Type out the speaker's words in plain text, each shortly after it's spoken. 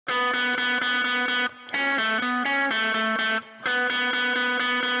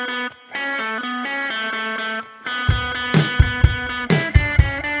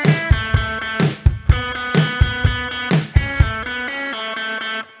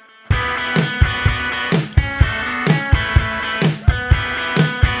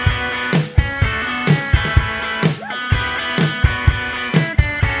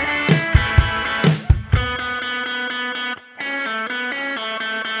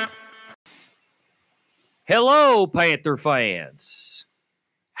Hello, Panther fans.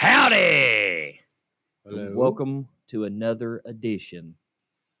 Howdy. Hello. And welcome to another edition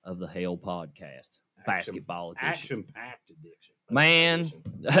of the Hale Podcast. Basketball edition. Action-packed addiction. Man,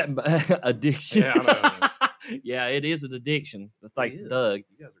 addiction. Yeah, I know. Yeah, it is an addiction. Thanks to Doug.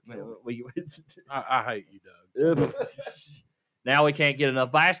 You guys are killing me. We- I hate you, Doug. now we can't get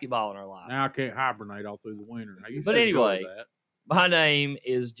enough basketball in our life. Now I can't hibernate all through the winter. I used But to enjoy anyway, that. My name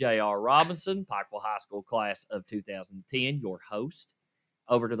is J.R. Robinson, Pikeville High School class of 2010, your host.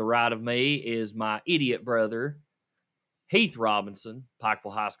 Over to the right of me is my idiot brother, Heath Robinson,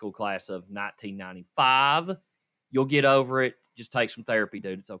 Pikeville High School class of 1995. You'll get over it. Just take some therapy,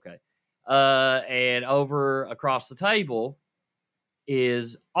 dude. It's okay. And over across the table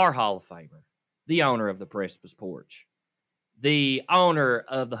is our Hall of Famer, the owner of the Precipice Porch, the owner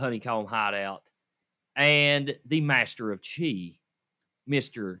of the Honeycomb Hideout, and the master of chi,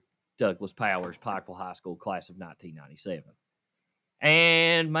 Mr. Douglas Powers, Pikeville High School class of 1997.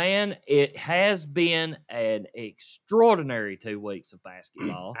 And, man, it has been an extraordinary 2 weeks of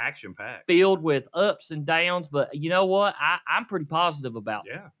basketball. Action-packed. Filled with ups and downs, but you know what? I'm pretty positive about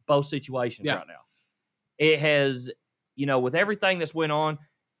both situations right now. It has, with everything that's went on,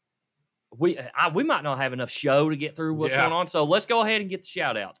 we might not have enough show to get through what's going on, so let's go ahead and get the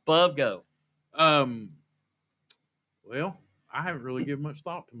shout-outs. Bub, go. Well, I haven't really given much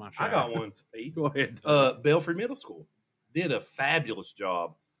thought to my show. I got one, Steve. Go ahead. Belfry Middle School did a fabulous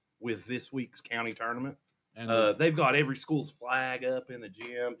job with this week's county tournament. And They've got every school's flag up in the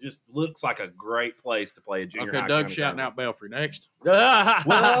gym. Just looks like a great place to play a junior high okay, Doug county shouting tournament. out Belfry next.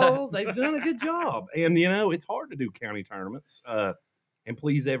 Well, they've done a good job. And, it's hard to do county tournaments and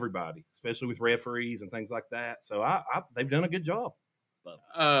please everybody, especially with referees and things like that. So they've done a good job.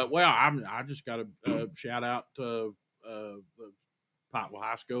 I just got to shout out to the Pikeville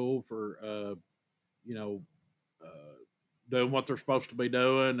High School for doing what they're supposed to be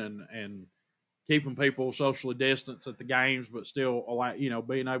doing and keeping people socially distanced at the games, but still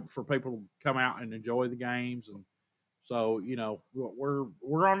being able for people to come out and enjoy the games. And so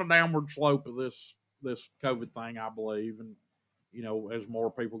we're on a downward slope of this COVID thing, I believe, and as more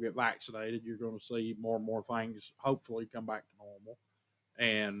people get vaccinated, you're going to see more and more things hopefully come back to normal.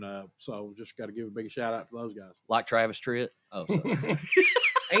 And so just got to give a big shout out to those guys. Like Travis Tritt? Oh, sorry.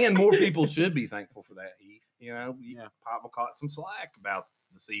 And more people should be thankful for that, Heath. Pikeville caught some slack about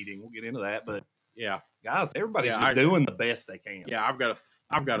the seeding. We'll get into that, but guys, everybody's just doing the best they can. Yeah, I've got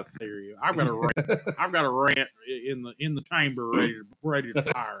a theory. I've got a rant in the chamber ready to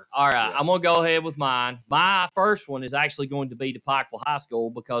fire. All right, I'm gonna go ahead with mine. My first one is actually going to be to Pikeville High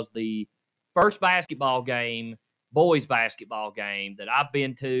School because the first boys basketball game that I've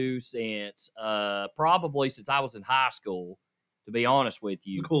been to since probably since I was in high school. To be honest with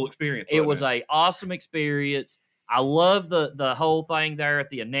you, It's a cool experience. it was an awesome experience. I love the whole thing there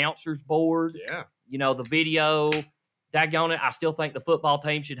at the announcers board. Yeah. The video. Daggone it, I still think the football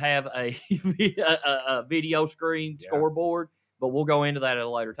team should have a video screen scoreboard, but we'll go into that at a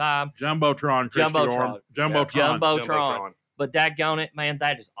later time. Jumbotron. But daggone it, man,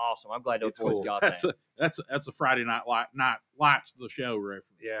 that is awesome. I'm glad those boys got that. That's a Friday night lights the show reference.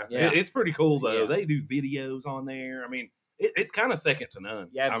 Yeah. It's pretty cool though. Yeah. They do videos on there. I mean, it's kind of second to none.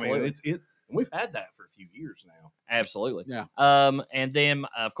 Yeah, absolutely. I mean, we've had that for a few years now. Absolutely. Yeah. And then,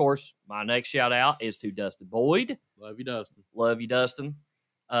 of course, my next shout out is to Dustin Boyd. Love you, Dustin. Love you, Dustin.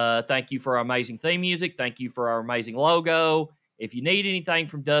 Thank you for our amazing theme music. Thank you for our amazing logo. If you need anything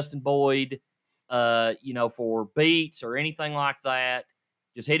from Dustin Boyd, for beats or anything like that,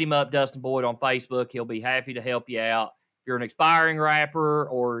 just hit him up, Dustin Boyd, on Facebook. He'll be happy to help you out. If you're an aspiring rapper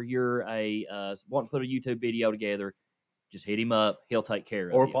or you're want to put a YouTube video together, just hit him up. He'll take care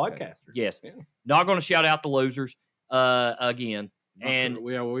of Or a you. podcaster. Yes. Yeah. Not going to shout out the losers again. And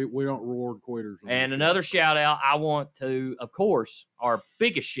we don't reward quitters. And another shout out, I want to, of course, our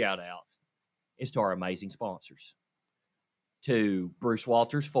biggest shout out is to our amazing sponsors, to Bruce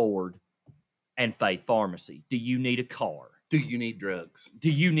Walters Ford and Faith Pharmacy. Do you need a car? Do you need drugs? Do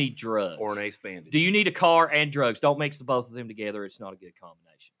you need drugs? Or an ace bandage? Do you need a car and drugs? Don't mix the both of them together. It's not a good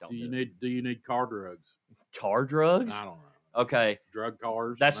combination. Do you need car drugs? Car drugs? I don't know. Okay. Drug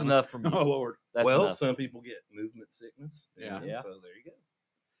cars. That's enough for me. Oh, Lord. That's well, enough. some people get movement sickness. Yeah. So there you go.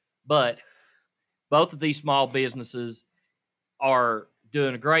 But both of these small businesses are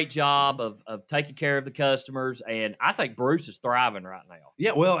doing a great job of taking care of the customers, and I think Bruce is thriving right now.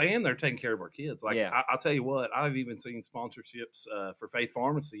 Yeah, well, and they're taking care of our kids. Like, Yeah. I'll tell you what, I've even seen sponsorships for Faith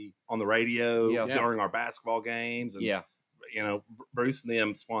Pharmacy on the radio during our basketball games. And, Bruce and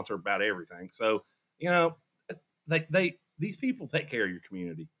them sponsor about everything. So, these people take care of your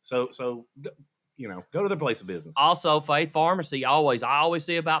community. So go to their place of business. Also, Faith Pharmacy, I always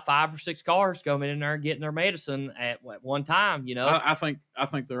see about 5 or 6 cars coming in there and getting their medicine at one time, I think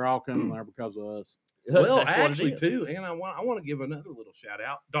they're all coming there because of us. Well, That's what it actually, is. too, and I want to give another little shout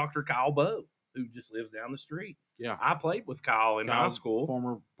out, Dr. Kyle Bowe, who just lives down the street. Yeah. I played with Kyle in high school.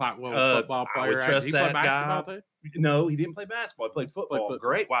 Former Pikewell football I would player. trust He played that guy. basketball too? No, he didn't play basketball. He played football. football.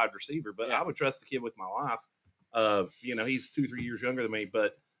 Great wide receiver, but Yeah. I would trust the kid with my life. He's 2-3 years younger than me,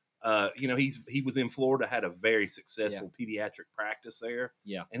 but he was in Florida, had a very successful pediatric practice there.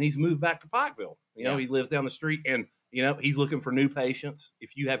 Yeah. And he's moved back to Pikeville. Yeah. He lives down the street, and he's looking for new patients.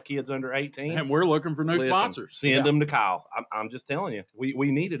 If you have kids under 18, And we're looking for new listen, sponsors. Send them to Kyle. I'm just telling you,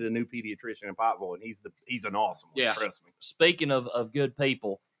 we needed a new pediatrician in Pikeville, and he's an awesome one. Yeah. Trust me. Speaking of good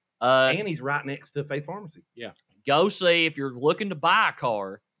people, And he's right next to Faith Pharmacy. go see, if you're looking to buy a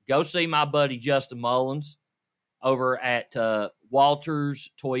car, go see my buddy Justin Mullins over at Walters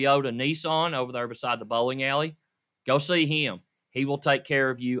Toyota Nissan over there beside the bowling alley. Go see him. He will take care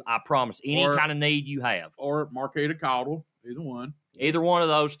of you. I promise. Any Or- kind of need you have. Or Marquita Caudle, either one. Either one of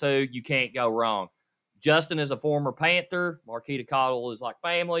those two, you can't go wrong. Justin is a former Panther. Marquita Cottle is like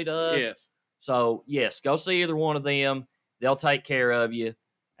family to us. Yes. So, yes, go see either one of them. They'll take care of you,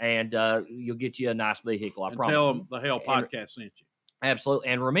 and you'll get you a nice vehicle. I And promise. tell them the Hell Podcast sent you. Absolutely.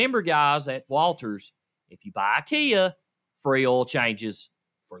 And remember, guys, at Walters, if you buy a Kia, free oil changes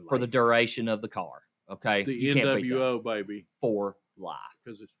for the duration of the car. Okay? The You can't beat that. NWO, baby, For life.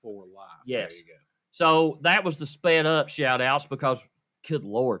 because it's for life. Yes. There you go. So that was the sped up shout outs because, good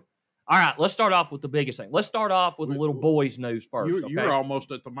Lord. All right, let's start off with the biggest thing. Let's start off with a little boys' news first. You're almost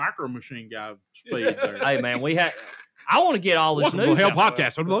at the Micro Machine guy speed there. Hey, man, I want to get all this Welcome to news. Hell out.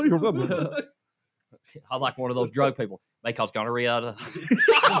 Podcast. I like one of those drug people. May cause gonorrhea.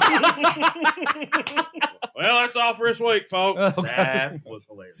 Well, that's all for this week, folks. That was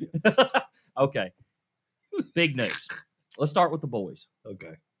hilarious. Okay. Big news. Let's start with the boys.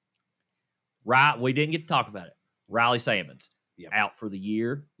 Okay. Right, we didn't get to talk about it. Riley Salmons Yep. out for the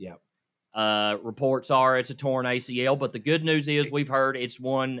year. Yep. Reports are it's a torn ACL, but the good news is we've heard it's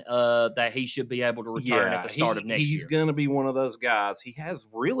one that he should be able to return at the start of next he's year. going to be one of those guys. He has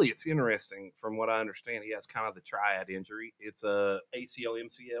it's interesting from what I understand. He has kind of the triad injury. It's a ACL,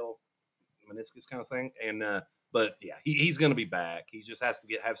 MCL, meniscus kind of thing. And but yeah, he's going to be back. He just has to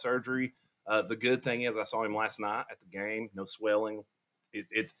have surgery. The good thing is I saw him last night at the game. No swelling.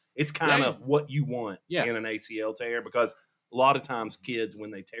 It's kind of what you want in an ACL tear, because a lot of times kids,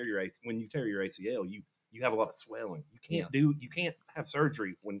 when you tear your ACL, you have a lot of swelling. You can't have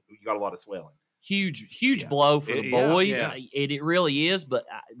surgery when you got a lot of swelling. Huge blow for the boys. Yeah. It really is. But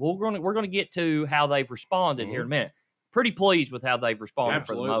we're going to get to how they've responded here in a minute. Pretty pleased with how they've responded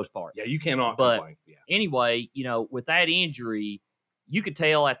for the most part. Yeah, you cannot But complain. Yeah. anyway, with that injury, you could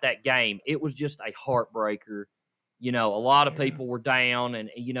tell at that game it was just a heartbreaker. A lot of people were down, and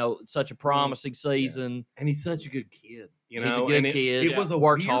such a promising season. And he's such a good kid. He's a good kid. It was a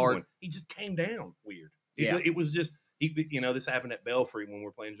works weird hard. one. He just came down weird. Yeah. It was just this happened at Belfry when we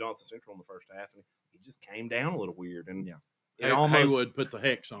were playing Johnson Central in the first half, and he just came down a little weird. And it almost Haywood put the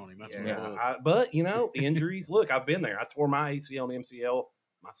hex on him. That's what it was. but injuries. Look, I've been there. I tore my ACL and MCL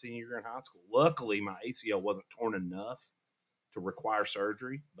my senior year in high school. Luckily, my ACL wasn't torn enough to require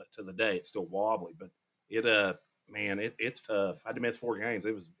surgery, but to the day it's still wobbly. But it's tough. I had to miss 4 games.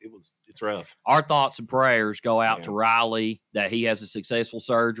 It's rough. Our thoughts and prayers go out to Riley that he has a successful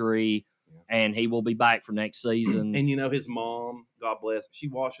surgery and he will be back for next season. And his mom, God bless, she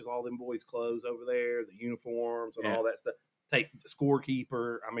washes all them boys' clothes over there, the uniforms and all that stuff. Take the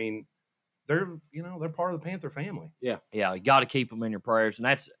scorekeeper. I mean, they're part of the Panther family. Yeah, you got to keep them in your prayers, and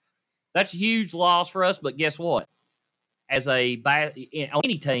that's a huge loss for us. But guess what? As on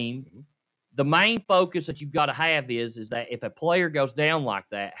any team, the main focus that you've got to have is that if a player goes down like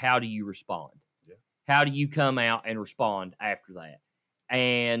that, how do you respond? Yeah. How do you come out and respond after that?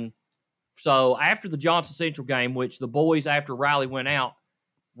 And so after the Johnson Central game, which the boys, after Riley went out,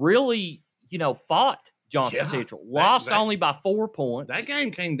 really, fought Johnson Central. Lost only by 4 points. That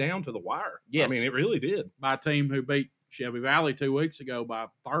game came down to the wire. Yes. I mean, it really did. By a team who beat Shelby Valley 2 weeks ago by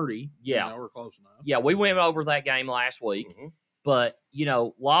 30. Yeah. We're close enough. Yeah, we went over that game last week. Mm-hmm. But,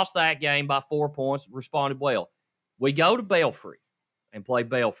 lost that game by 4 points, responded well. We go to Belfry and play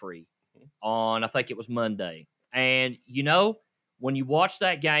Belfry on, I think it was Monday. And, when you watch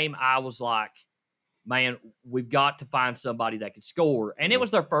that game, I was like, man, we've got to find somebody that could score. And it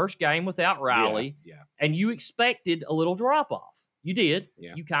was their first game without Riley. Yeah. And you expected a little drop-off. You did.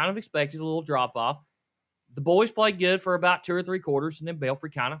 Yeah. You kind of expected a little drop-off. The boys played good for about 2 or 3 quarters, and then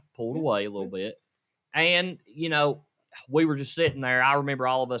Belfry kind of pulled away a little bit. And, we were just sitting there. I remember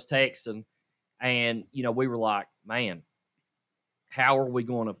all of us texting, And we were like, man, how are we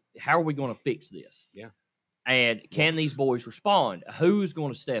going to fix this? Yeah. And can these boys respond? Who's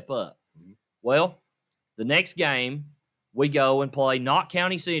going to step up? Mhm. Well, the next game we go and play Knott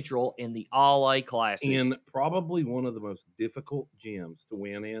County Central in the All A Classic. In probably one of the most difficult gyms to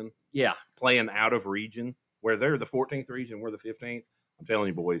win in, Yeah. playing out of region, where they're the 14th region, we're the 15th. I'm telling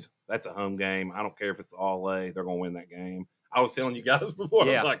you, boys, that's a home game. I don't care if it's All A, they're going to win that game. I was telling you guys before, I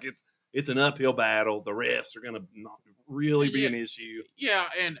Yeah. was like, it's an uphill battle. The refs are going to not really be an issue. Yeah,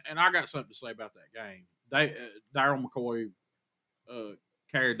 and I got something to say about that game. Daryl McCoy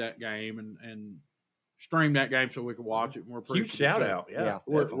carried that game and streamed that game so we could watch it. And we're appreciative. Huge shout to him. out. Yeah. Yeah.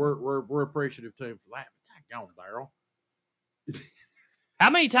 We're appreciative to him for that. But daggone, Daryl. How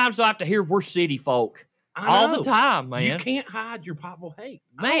many times do I have to hear we're city folk? I All know. the time, man. You can't hide your Popple hate.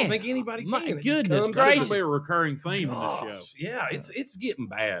 I Man, don't think anybody my can. It just goodness comes That's out. going to be a recurring theme in this show. Gosh, yeah, it's getting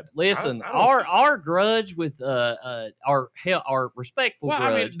bad. Listen, I don't- our grudge with our respectful Well, I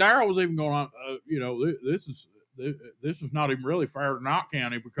mean, grudge. Daryl was even going on. This is not even really fair to Knott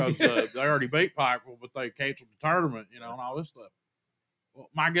County because they already beat Pikeville, but they canceled the tournament, and all this stuff. Well,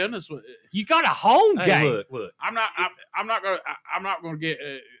 my goodness, You got a home Hey, game. look. I'm not going to get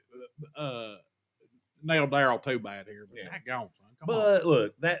nail Daryl too bad here. But Yeah. daggone, son, come But on.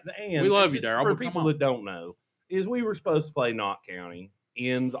 look, and We love you, just Daryl, For but come people on. that don't know, is we were supposed to play Knott County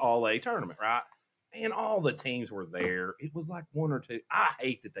in the All A tournament, right? And all the teams were there. It was like one or two. I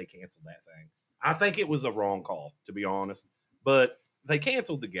hate that they canceled that thing. I think it was a wrong call, to be honest. But they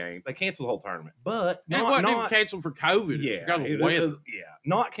canceled the game. They canceled the whole tournament. But And it wasn't even canceled for COVID. yeah, Because of it weather. was,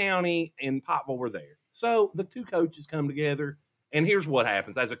 Knott County and Pikeville were there. So the two coaches come together, and here's what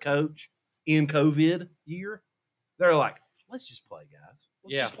happens. As a coach in COVID year, they're like, let's just play, guys.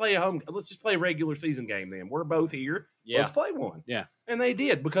 Let's Yeah. just play let's just play a regular season game then. We're both here. Yeah. Let's play one. Yeah. And they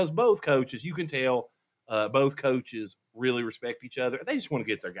did, because both coaches, you can tell both coaches really respect each other. They just want to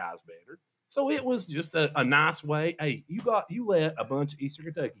get their guys better. So it was just a nice way. Hey, you let a bunch of Eastern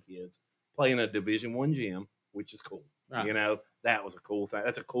Kentucky kids play in a Division I gym, which is cool. Right. That was a cool thing.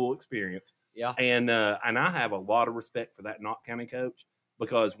 That's a cool experience. Yeah. And I have a lot of respect for that Knott County coach,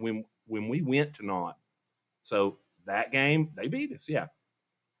 because when we went to Knott, so that game they beat us. Yeah.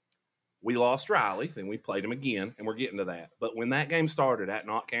 We lost Riley, then we played him again, and we're getting to that. But when that game started at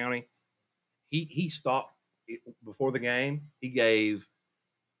Knott County, he stopped before the game. He gave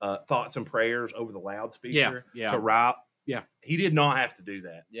thoughts and prayers over the loudspeaker Yeah. to Rob. Yeah. He did not have to do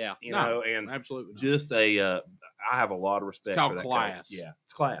that, Yeah. you know, and Absolutely. not. just I have a lot of respect called for that class. coach. Yeah,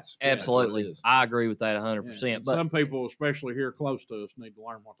 it's class. Yeah, that's what it Absolutely. is. I agree with that 100%. Yeah, and But some people, especially here close to us, need to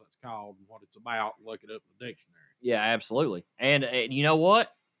learn what that's called and what it's about. And look it up in the dictionary. yeah, absolutely. And you know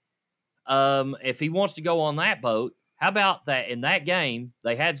what? If he wants to go on that boat, how about that in that game,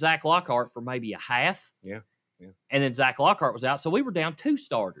 they had Zach Lockhart for maybe a half. Yeah. And then Zach Lockhart was out. So we were down 2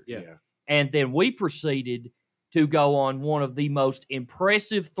 starters. Yeah. And then we proceeded to go on one of the most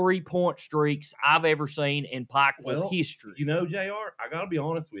impressive 3-point streaks I've ever seen in Pikeville Well, history. You know, JR, I got to be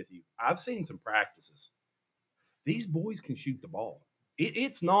honest with you. I've seen some practices. These boys can shoot the ball.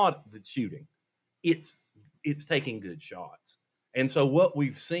 It's not the shooting. It's taking good shots. And so what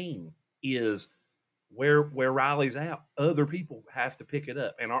we've seen is where Riley's out, other people have to pick it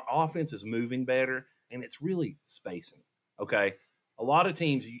up. And our offense is moving better, and it's really spacing. Okay. A lot of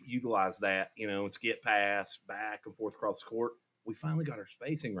teams utilize that, and skip pass back and forth across the court. We finally got our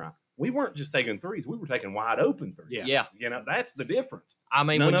spacing right. We weren't just taking threes. We were taking wide open threes. Yeah. That's the difference. I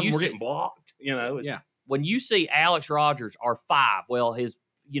mean, None when of them you were see, getting blocked. It's, Yeah. when you see Alex Rogers, our 5, well,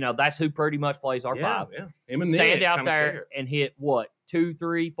 that's who pretty much plays our 5. Yeah. Him and Stand Nick out kinda there share. and hit what 2,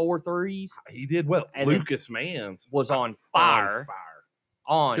 3, 4 threes He did well. And then Lucas Mans was on fire.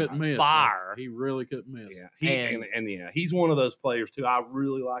 On Couldn't miss. fire. Man. He really couldn't miss. Yeah, and he's one of those players too. I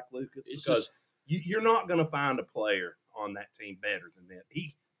really like Lucas It's because just- you're not going to find a player on that team better than that.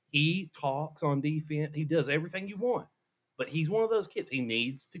 He talks on defense. He does everything you want, but he's one of those kids. He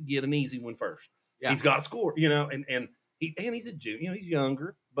needs to get an easy one first. Yeah. He's got to score, and he's a junior. He's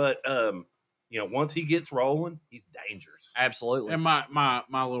younger, but once he gets rolling, he's dangerous. Absolutely. And my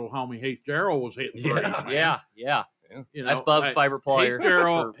little homie Heath Gerald was hitting threes. Yeah. man. Yeah. You That's know, Bub's hey, favorite player.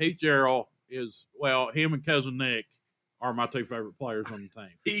 Heath Gerald is him and cousin Nick are my 2 favorite players on the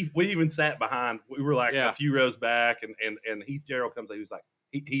team. We even sat behind. We were like Yeah. a few rows back, and Heath Gerald comes. He was like,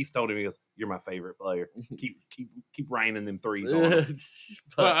 Heath told him, he goes, "You're my favorite player. Keep raining them threes on him."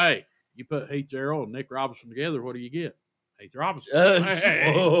 But hey, you put Heath Gerald and Nick Robinson together, what do you get? Heath Robinson.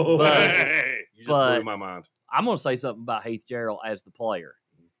 Hey. Whoa. But- Hey. You just but- blew my mind. I'm going to say something about Heath Gerald as the player.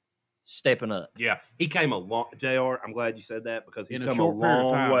 stepping up. Yeah, he came a long. Jr. I'm glad you said that because he's In a come a short period of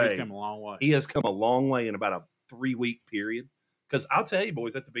long time, way. he's come a long way. He has come a long way in about a 3-week period. Because I'll tell you,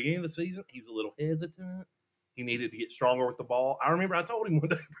 boys, at the beginning of the season, he was a little hesitant. He needed to get stronger with the ball. I remember I told him one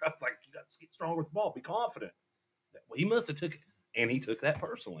day, I was like, "You got to get stronger with the ball. Be confident." Well, he must have took it, and he took that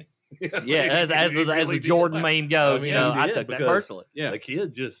personally. Yeah, as He the really Jordan did. meme goes, I mean, you know, he I did, took that because- personally. Yeah, The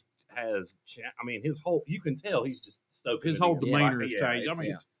kid just has. I mean, his whole. You can tell he's just soaking. his it whole in. demeanor has Yeah, changed. I it's-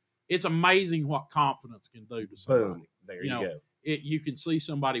 mean, it's it's amazing what confidence can do to somebody. boom. There You you know, go. You can see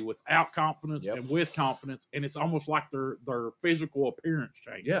somebody without confidence Yep. and with confidence, and it's almost like their physical appearance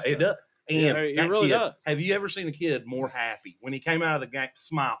changes. Yeah, it does. And Yeah, it that really kid, does. Have you ever seen a kid more happy when he came out of the game,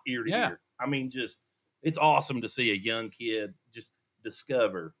 smile ear to Yeah. ear? I mean, just it's awesome to see a young kid just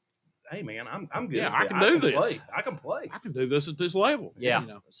discover, hey man, I'm good. Yeah, at I can do this. Play. I can play. I can do this at this level. Yeah. You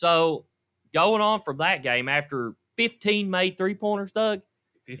know. So going on from that game, after 15 made 3-pointers, Doug,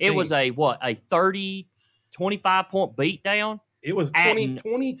 it was 15. a 30, 25-point beatdown, It was at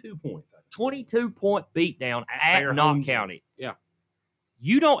 22 points. I think. 22-point beatdown At at their Knott home gym. County. Yeah.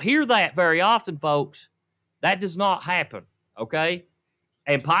 You don't hear that very often, folks. That does not happen, okay?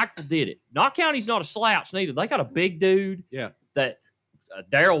 And Pikeville did it. Knott County's not a slouch neither. They got a big dude Yeah. that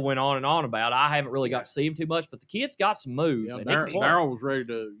Daryl went on and on about. I haven't really Yeah. got to see him too much, but the kid's got some moves. Yeah, and he can play. Darryl was ready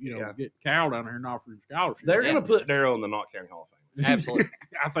to, Yeah. get Cal down here and offer him scholarship. They're Yeah. going to put Darryl in the Knott County Hall of Fame. Absolutely.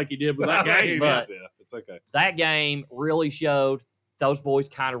 I think he did with that game. But- yeah, it's okay. That game really showed those boys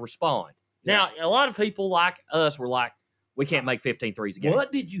kind of respond. Now, a lot of people like us were like, we can't make 15 threes a game.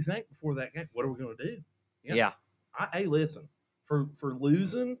 What did you think before that game? What are we going to do? Yeah. Hey, listen, for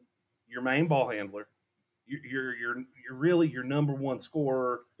losing your main ball handler, you're really your number one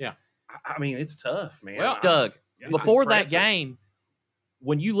scorer. Yeah. I mean, it's tough, man. Well, Doug, Yeah, before that impressive. game,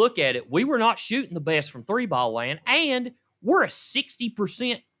 when you look at it, we were not shooting the best from 3-ball land, and we're a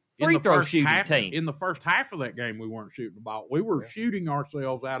 60% free throw first shooting half, team. In the first half of that game, we weren't shooting the ball. We were Yeah. shooting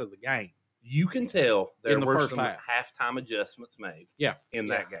ourselves out of the game. You can tell there In the were first some half. halftime adjustments made. Yeah. in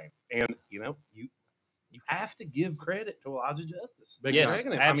that game, and you have to give credit to Elijah Justice. Big Yes, time. I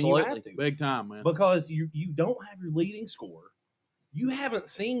mean, absolutely. you have to. Big time, man. Because you don't have your leading scorer. You haven't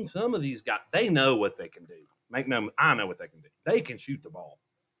seen some of these guys. They know what they can do. I know what they can do. They can shoot the ball.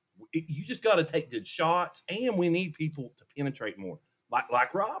 You just got to take good shots, and we need people to penetrate more.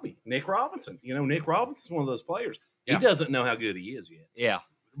 Like Robbie, Nick Robinson. Nick Robinson's one of those players. Yeah. He doesn't know how good he is yet. Yeah.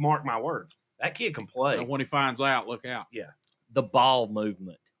 Mark my words. That kid can play. And when he finds out, look out. The ball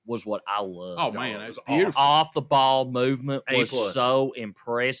movement was what I loved. Oh, man, it that's was beautiful. Off the ball movement A was plus. so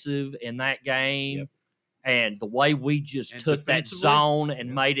impressive in that game. Yep. And the way we just And took that defensively? zone and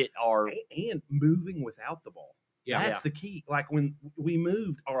Yeah. made it our And moving without the ball. Yeah. That's the key. Like when we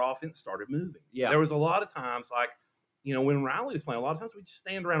moved, our offense started moving. Yeah. There was a lot of times, when Riley was playing, a lot of times we just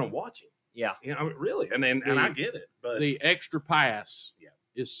stand around and watch him. Yeah. Really. And I get it. But The extra pass Yeah.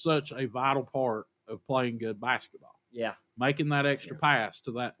 is such a vital part of playing good basketball. yeah. Making that extra pass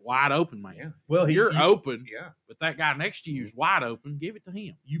to that wide open man. yeah. Well, You're open, Yeah. but that guy next to you is wide open. Give it to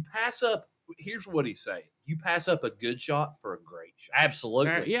him. You pass up. Here's what he's saying. You pass up a good shot for a great shot.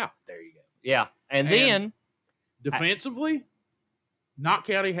 Absolutely. Yeah. There you go. Yeah. And And- then Defensively, Knott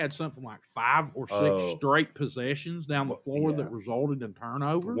County had something like 5 or 6 Oh. straight possessions down the floor Yeah. that resulted in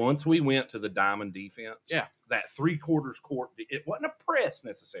turnovers. Once we went to the diamond defense, Yeah. that 3/4 court, it wasn't a press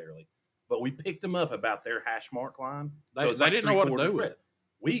necessarily, but we picked them up about their hash mark line. They didn't know what to do with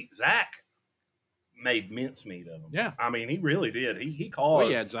it. Zach made mincemeat of them. Yeah. I mean, he really did. He Well,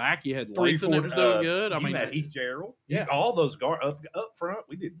 caused you had Zach, you had 3, Lathan 4. that was doing good. I you mean, had Heath Gerald. Yeah. All those guard up front,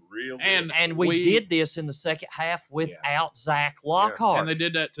 we did real good. And we did this in the second half without Zach Lockhart. and they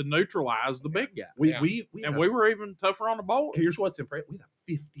did that to neutralize the big guy. we Yeah. we And we were even tougher on the board. here's what's impressive. We had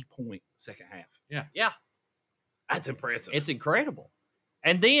a 50-point second half. Yeah. Yeah. That's impressive. It's incredible.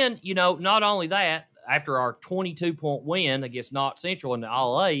 And then, not only that, after our 22-point win against Knott Central in the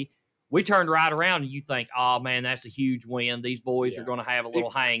All-A, we turned right around and you think, oh, man, that's a huge win. These boys Yeah. are going to have a little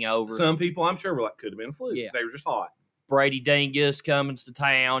hangover. Some people, I'm sure, were like, could have been a fluke. Yeah. They were just hot. Brady Dingus coming to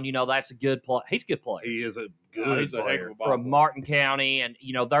town. That's a good play. He's a good player. He is a good He's a heck player. of a ball From player. Martin County, and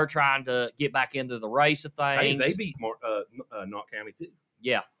they're trying to get back into the race of things. Hey, they beat Knott County too.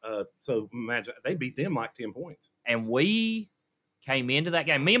 Yeah, So imagine they beat them like 10 points. and we came into that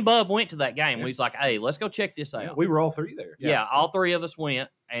game. Me and Bub went to that game. Yeah. We was like, "Hey, let's go check this out." Yeah, we were all three there. Yeah, all three of us went,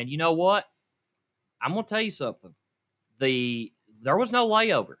 and you know what? I'm gonna tell you something. There was no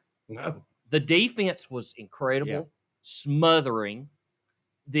layover. No. The defense was incredible, Yeah. smothering.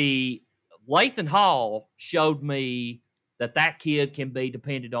 The Lathan Hall showed me that kid can be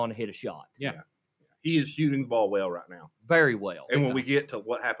depended on to hit a shot. Yeah. He is shooting the ball well right now. very well. And when we get to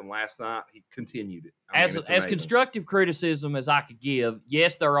what happened last night, he continued it. I mean, it's As amazing. constructive criticism as I could give,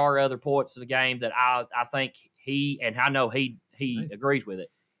 yes, there are other points of the game that I think he, and I know he agrees with it,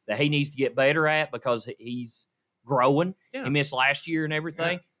 that he needs to get better at because he's growing. Yeah. He missed last year and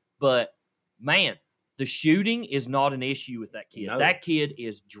everything. But, man, the shooting is not an issue with that kid. No. That kid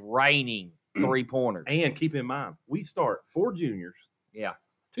is draining three-pointers. And keep in mind, we start 4 juniors. Yeah.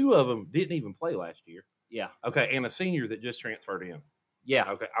 2 of them didn't even play last year. Yeah. Okay, and a senior that just transferred in.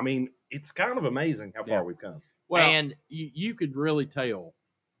 Yeah. Okay, I mean, it's kind of amazing how far Yeah. we've come. Well, And you could really tell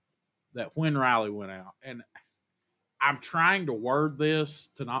that when Riley went out, and I'm trying to word this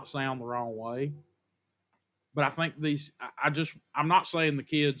to not sound the wrong way, but I think I'm not saying the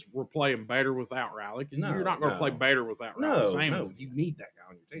kids were playing better without Riley, because you're not going to play better without Riley Samuels. you need that guy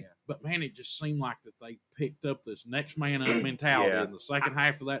on your team. But man, it just seemed like that they picked up this next man up mentality Yeah. in the second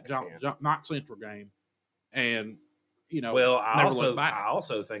half of that Knox Central game, and Well, never looked back. I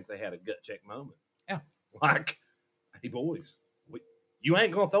also think they had a gut check moment. Yeah. Like, hey boys, you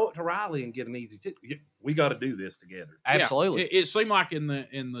ain't gonna throw it to Riley and get an easy tip. We got to do this together. absolutely. It seemed like in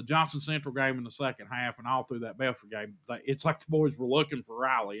the Johnson Central game in the second half and all through that Belford game, it's like the boys were looking for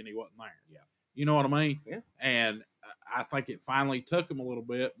Riley and he wasn't there. Yeah. You know what I mean? Yeah. And I think it finally took him a little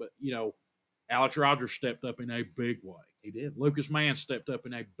bit, but Alex Rogers stepped up in a big way. He did. Lucas Mann stepped up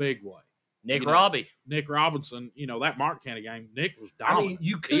in a big way. Nick Robbie. Nick Robinson, that Martin County game, Nick was I mean, dominant.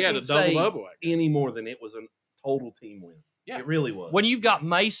 you He had a couldn't say double-double. any more than it was a total team win. Yeah. It really was. When you've got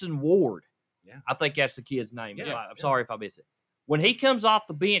Mason Ward, Yeah. I think that's the kid's name. Yeah, I'm sorry if I missed it. When he comes off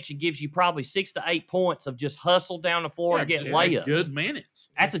the bench and gives you probably 6 to 8 points of just hustle down the floor and get layups, Good minutes.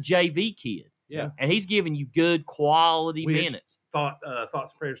 that's a JV kid. Yeah. And he's giving you good quality Which- minutes. thoughts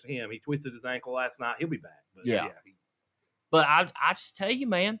and prayers to him. He twisted his ankle last night. He'll be back. But Yeah. But I just tell you,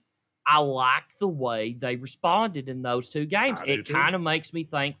 man, I like the way they responded in those 2 games. I do It too. kind of makes me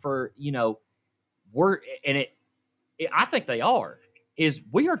think for, I think they are, is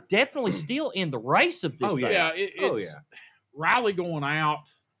we are definitely still in the race of this Oh, thing. Yeah, Oh, it's yeah. Riley going out.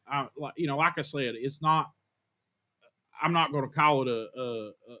 Like I said, it's not. I'm not going to call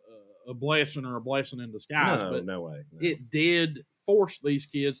it a blessing or a blessing in disguise, but no way. No. it did force these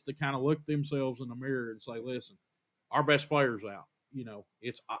kids to kind of look themselves in the mirror and say, "Listen, our best player's out.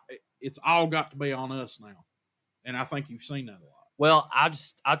 It's all got to be on us now." And I think you've seen that a lot. Well,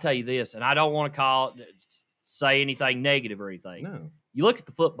 I'll tell you this, and I don't want to say anything negative or anything. No. You look at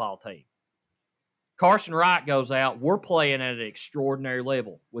the football team. Carson Wright goes out. We're playing at an extraordinary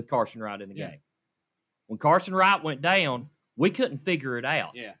level with Carson Wright in the Yeah. game. When Carson Wright went down, we couldn't figure it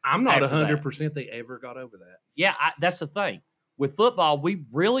out. Yeah, I'm not After that. 100% they ever got over that. Yeah, that's the thing. With football, we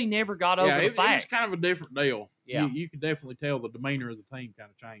really never got over the it was fact. kind of a different deal. Yeah. You could definitely tell the demeanor of the team kind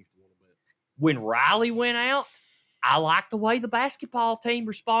of changed a little bit. When Riley went out, I like the way the basketball team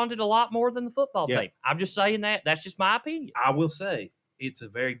responded a lot more than the football Yeah. team. I'm just saying that. That's just my opinion. I will say it's a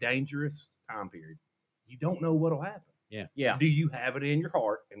very dangerous time period. You don't know what'll happen. Yeah. Do you have it in your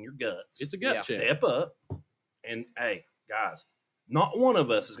heart and your guts? It's a gut Yeah. check. Step up, and hey, guys, not one of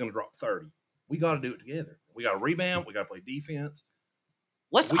us is going to drop 30. We got to do it together. We got to rebound. We got to play defense.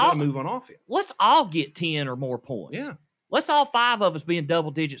 Let's We got all to move on offense. let's all get 10 or more points. Yeah. Let's all 5 of us be in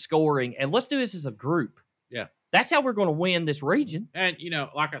double digit scoring, and let's do this as a group. Yeah. That's how we're going to win this region. And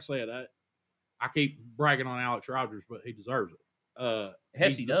like I said, I keep bragging on Alex Rogers, but he deserves it. Yes,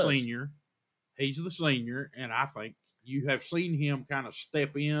 He's he the does. senior. He's the senior, and I think you have seen him kind of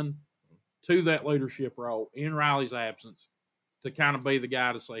step in to that leadership role in Riley's absence to kind of be the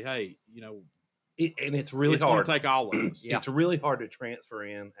guy to say, "Hey, And it's really it's going hard. to take all of us." Yeah. It's really hard to transfer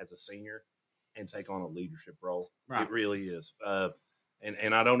in as a senior and take on a leadership role. Right. It really is.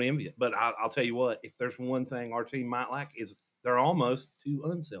 And I don't envy it. But I'll tell you what, if there's one thing our team might lack is they're almost too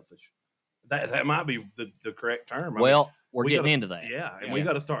unselfish. That might be the correct term. I mean, Well, we're we getting gotta- into that. Yeah, and Yeah. we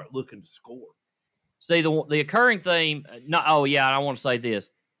got to start looking to score. See, the occurring theme, I want to say this.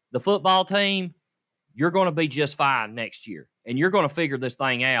 The football team, you're going to be just fine next year. And you're going to figure this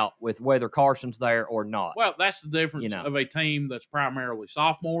thing out with whether Carson's there or not. Well, that's the difference of a team that's primarily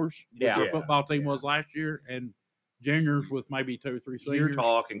sophomores, which Yeah. our football team was last year, and juniors with maybe 2 or 3 You're seniors,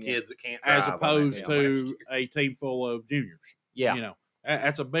 talking Yeah. kids that can't as drive on opposed that damn to last year. a team full of juniors. Yeah.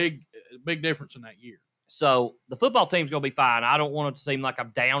 That's a big difference in that year. So the football team's going to be fine. I don't want it to seem like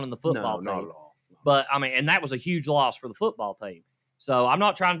I'm down in the football No, team. not at all. No. But, and that was a huge loss for the football team. So I'm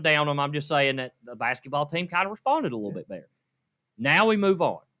not trying to down them. I'm just saying that the basketball team kind of responded a little bit better. Now we move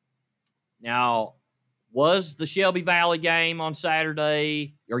on. Now, was the Shelby Valley game on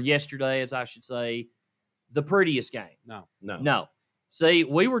Saturday, or yesterday, as I should say, the prettiest game? No. No. See,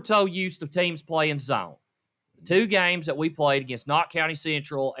 we were so used to teams playing zone. The 2 games that we played against Knott County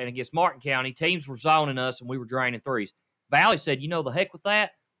Central and against Martin County, teams were zoning us and we were draining threes. Valley said, the heck with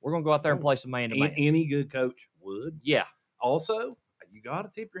that. We're going to go out there and play some man-to-man. Any good coach would. Yeah. Also, you got to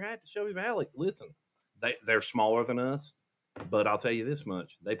tip your hat to Shelby Valley. Listen, they're smaller than us, but I'll tell you this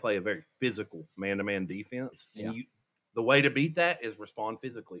much. They play a very physical man-to-man defense. Yeah. And the way to beat that is respond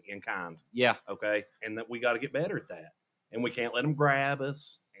physically in kind. Yeah. Okay? And that we got to get better at that. And we can't let them grab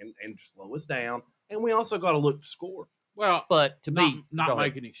us and slow us down. And we also got to look to score. Well, But to not, be not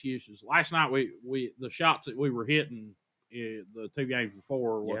making excuses. Last night we the shots that we were hitting the 2 games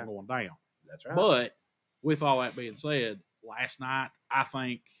before weren't going down. That's right. But with all that being said, last night I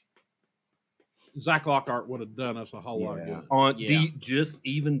think Zach Lockhart would have done us a whole lot of good. On Yeah. just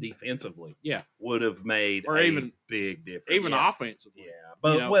even defensively, Yeah. would have made Or a even- big difference. Even offensively. Yeah,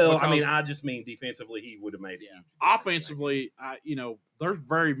 but know, I mean, because- I just mean defensively, he would have made it. Offensively, there's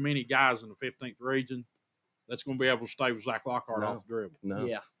very many guys in the 15th region that's going to be able to stay with Zach Lockhart No. off the dribble. No,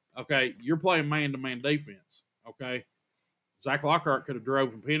 Yeah. Okay, you're playing man-to-man defense. Okay, Zach Lockhart could have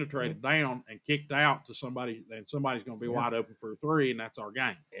drove and penetrated down and kicked out to somebody, and somebody's going to be wide open for a 3, and that's our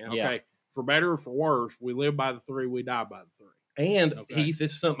game. Yeah. Yeah. Okay, for better or for worse, we live by the 3, we die by the 3. And Okay. Heath,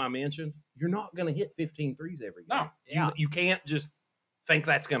 this is something I mentioned. You're not going to hit 15 threes every game. No. Yeah. You can't just think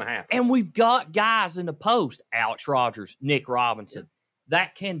that's going to happen. And we've got guys in the post, Alex Rogers, Nick Robinson,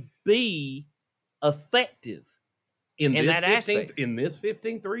 that can be effective. in this that 15th, aspect. in this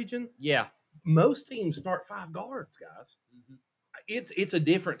 15th region, Yeah. most teams start 5 guards, guys. It's a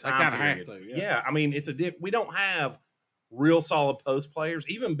different They time kinda period. have to, yeah. I mean, we don't have real solid post players.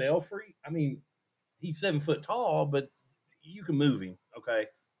 Even Belfry, I mean, he's 7 foot tall, but you can move him, okay?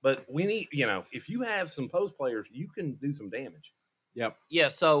 But we need, if you have some post players, you can do some damage. Yeah.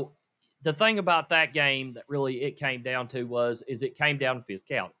 So the thing about that game that really it came down to is it came down to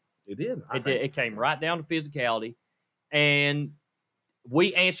physicality. It did. I It think. came right down to physicality. And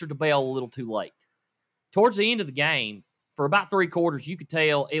we answered the bell a little too late. Towards the end of the game, for about 3 quarters, you could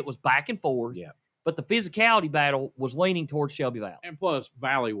tell it was back and forth. Yeah. But the physicality battle was leaning towards Shelby Valley. And plus,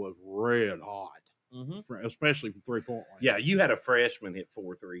 Valley was red hot, Mm-hmm. especially from 3-point line. Yeah, you had a freshman hit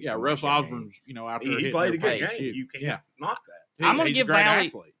 4 threes. Yeah, in Russ that game. Osborne's, out there. He hitting played a everybody good to game. shoot. You can't Yeah. knock that. I'm gonna He's give a great Valley-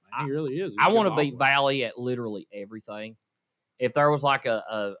 athlete, man. He really is. He's I a want good to beat ball player. Valley at literally everything. If there was like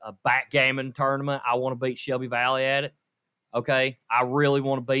a backgammon tournament, I want to beat Shelby Valley at it. Okay, I really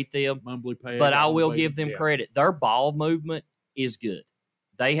want to beat them, Mumbly pad, but I all will beat give him. them Yeah. credit. Their ball movement is good.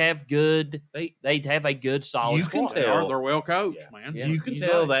 They have good. They have a good solid You can squad. tell. They're well coached, Yeah. man. Yeah. You can He's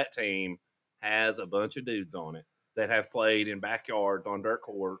tell right. that team has a bunch of dudes on it that have played in backyards on dirt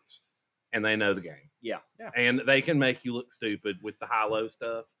courts, and they know the game. Yeah. Yeah. And they can make you look stupid with the high-low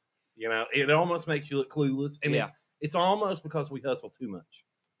stuff. It almost makes you look clueless, and Yeah. it's almost because we hustle too much.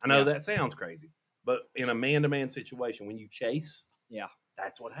 I know Yeah. that sounds crazy, but in a man-to-man situation, when you chase, Yeah.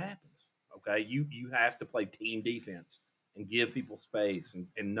 that's what happens. Okay, you have to play team defense and give people space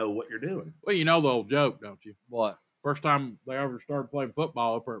and know what you're doing. Well, you know the old joke, don't you? What? First time they ever started playing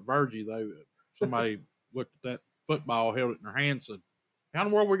football up there at Virgie, somebody looked at that football, held it in their hand, and said, "How in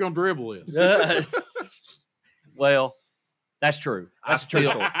the world are we going to dribble this?" Well, that's true. That's true.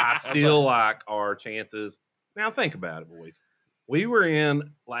 I still like our chances. Now think about it, boys. We were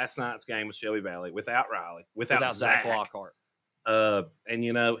in last night's game with Shelby Valley without Riley, without Zach Zach. Lockhart.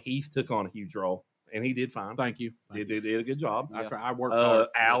 And Heath took on a huge role, and he did fine. Thank you. Did a good job. I worked hard.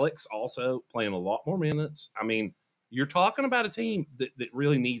 Alex also playing a lot more minutes. I mean, you're talking about a team that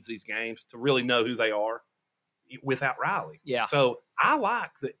really needs these games to really know who they are without Riley. Yeah. So I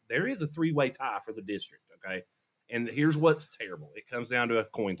like that there is a 3-way tie for the district. Okay. And here's what's terrible. It comes down to a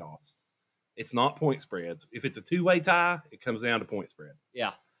coin toss. It's not point spreads. If it's a 2-way tie, it comes down to point spread.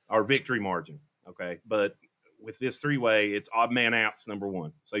 Yeah. Or victory margin. Okay. But with this 3-way, it's odd man outs number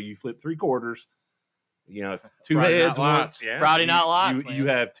 1. So you flip 3 quarters. 2 Friday heads, Night one. Lights. Yeah, Friday Night Lights, You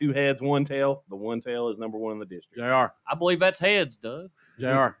man. have 2 heads, 1 tail. The 1 tail is number 1 in the district. JR, I believe that's heads, Doug.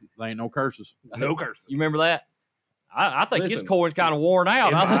 JR, they ain't no curses. No curses. You remember that? I think his Listen, coin's kind of worn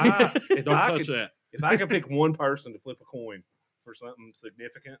out. If Don't I touch could, that. if I could pick one person to flip a coin for something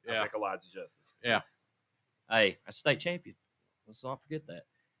significant, Yeah. I'd pick Elijah Justice. Hey, a state champion. Let's not forget that.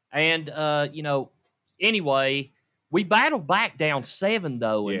 And anyway, we battled back down 7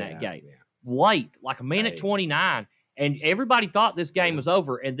 though in that game. Yeah. Late, like a minute Hey. 29, and everybody thought this game was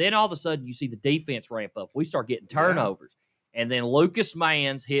over. And then all of a sudden, you see the defense ramp up. We start getting turnovers, and then Lucas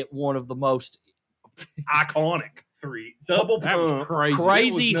Mans hit one of the most Iconic 3. Double That was pump. crazy.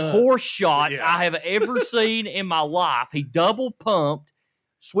 crazy nuts. horse shots Yeah. I have ever seen in my life. He double pumped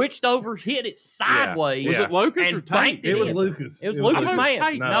switched over, hit it sideways. Was it Lucas and or Tate? banked It was in. Lucas. It was Lucas Lucas. Man.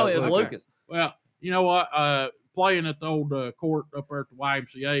 Tate. No, it was okay. Lucas. Well, you know what? Playing at the old court up there at the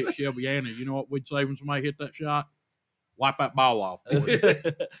YMCA at Shelbyana, you know what we'd say when somebody hit that shot? Wipe that ball off. boys.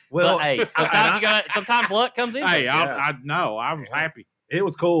 Well, But, hey, sometimes luck comes in. Hey, Yeah. I know. I was happy. it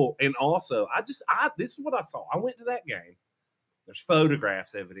was cool. And also, this is what I saw. I went to that game. There's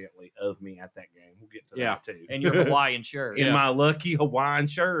photographs, evidently, of me at that game. We'll get to Yeah. that, too. And your Hawaiian shirt. in Yeah. my lucky Hawaiian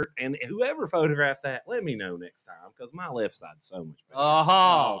shirt. And whoever photographed that, let me know next time, because my left side's so much better.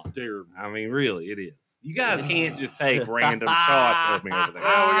 Oh, dear. I mean, really, it is. You guys can't just take random shots of me over there.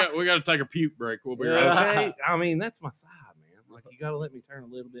 Well, we got to take a puke break. We'll be right back. Okay, I mean that's my side, man. Like you got to let me turn a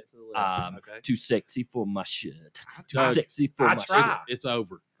little bit to the left. Okay, too sexy for my shirt. Too Doug, sexy for I my tried. shirt. It's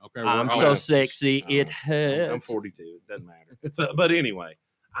over. Okay, I'm we're so on. sexy, it I'm hurts. 42. It doesn't matter. But anyway,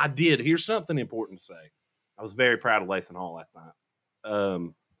 I did. Here's something important to say. I was very proud of Lathan Hall last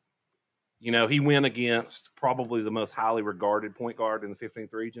night. You know, he went against probably the most highly regarded point guard in the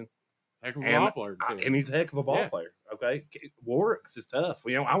 15th region. Heck of a And ball player, too. And he's a heck of a ball Yeah. player. Okay, Warwick's is tough.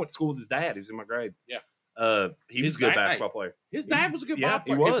 You know, I went to school with his dad. He was in my grade. Yeah. He was His a good dad- basketball player. His dad was a good yeah, ball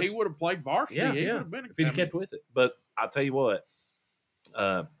player. he was. If he would have played varsity, Yeah, he yeah. would have been a If he'd have captain. kept with it. But I'll tell you what,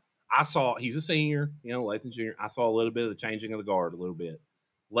 I saw he's a senior, you know, Lathan Jr. I saw a little bit of the changing of the guard a little bit.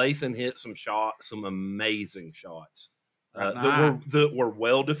 Lathan hit some shots, some amazing shots. Right now. That were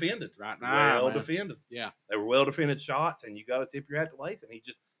well defended. Right now, Well man. defended. Yeah. They were well defended shots, and you got to tip your hat to Lathan.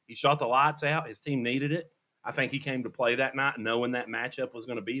 He shot the lights out. His team needed it. I think he came to play that night knowing that matchup was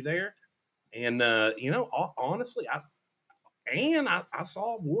going to be there. And you know, honestly, I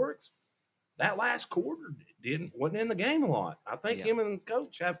saw Warwick's that last quarter wasn't in the game a lot. I think Yeah. him and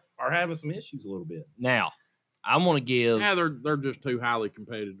coach are having some issues a little bit. Now, I want to give. Yeah, they're just too highly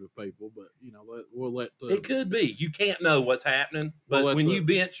competitive people, but you know we'll let It could be. You can't know what's happening, but We'll let when the- you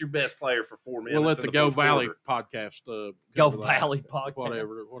bench your best player for 4 minutes, we'll let in the Go fourth Valley quarter- podcast Go cover that. Valley podcast.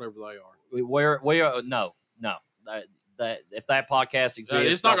 whatever they are. We are no. That if that podcast exists,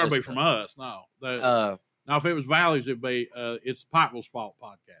 It's not going to this be from us. No. Uh, Now, if it was Valley's, it'd be it's Pikeville's fault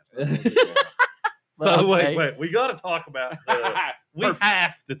podcast. So Okay. wait, we got to talk about. We Perfect.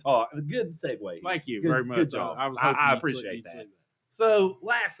 have to talk. Good segue. Thank you Good- very much. good job. I was I hoping you'd appreciate you'd that. say So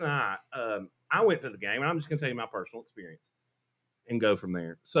last night, I went to the game, and I'm just going to tell you my personal experience and go from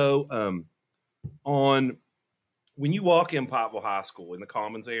there. So, when you walk in Pikeville High School in the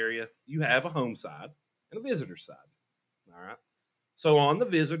Commons area, you have a home side and a visitor side. All right. So on the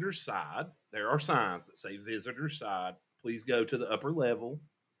visitor side, there are signs that say visitor side. Please go to the upper level.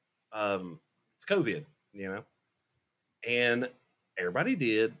 It's COVID, you know, and everybody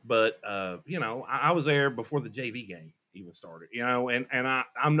did, but you know, I was there before the JV game even started, you know, and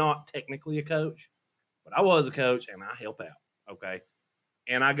I'm not technically a coach, but I was a coach and I help out. Okay.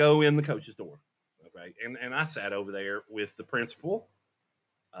 And I go in the coach's door. Okay. And I sat over there with the principal.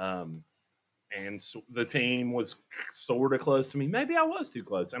 And so the team was sort of close to me. Maybe I was too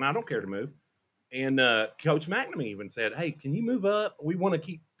close, and I don't care to move. And Coach McNamee even said, "Hey, can you move up? We want to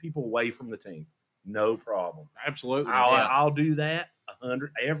keep people away from the team." No problem. Absolutely. I'll do that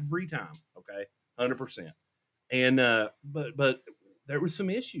 100 every time. Okay, 100%. And but there was some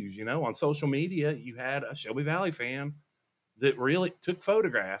issues, you know, on social media. You had a Shelby Valley fan that really took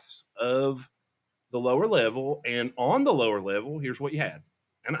photographs of the lower level, and on the lower level, here's what you had.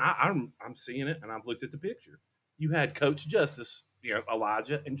 And I'm seeing it, and I've looked at the picture. You had Coach Justice, you know,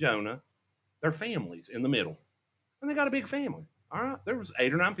 Elijah and Jonah, their families in the middle, and they got a big family. All right, there was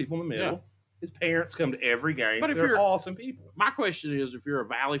 8 or 9 people in the middle. Yeah. His parents come to every game. But if They're you're- awesome people. My question is, if you're a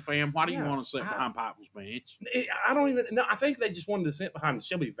Valley fan, why do you Yeah. want to sit behind Pikeville's bench? I don't even know. I think they just wanted to sit behind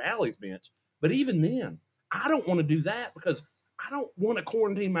Shelby Valley's bench. But even then, I don't want to do that because I don't want to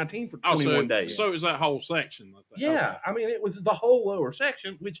quarantine my team for 21 days. So is that whole section? Yeah, I mean, it was the whole lower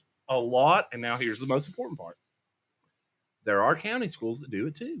section, which a lot, and now here's the most important part. There are county schools that do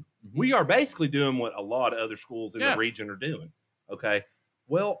it too. Mhm. We are basically doing what a lot of other schools in Yeah. the region are doing. Okay.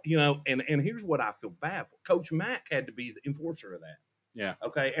 Well, you know, and here's what I feel bad for. Coach Mack had to be the enforcer of that. Yeah.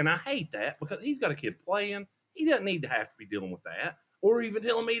 Okay. And I hate that because he's got a kid playing. He doesn't need to have to be dealing with that or even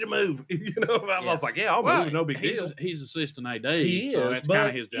telling me to move. You know, I was like, yeah, I'll move. No big deal. He's assistant AD. He so is, that's but kind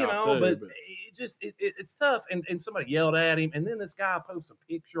of his job you know, too. but it just it's tough. And somebody yelled at him, and then this guy posts a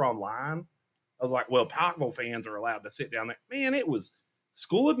picture online. I was like, well, Pikeville fans are allowed to sit down there. Man, it was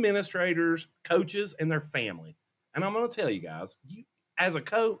school administrators, coaches, and their family. And I'm going to tell you guys, you as a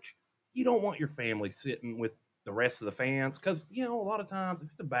coach, you don't want your family sitting with the rest of the fans because you know a lot of times if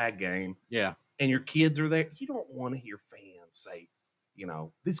it's a bad game, yeah, and your kids are there, you don't want to hear fans say, you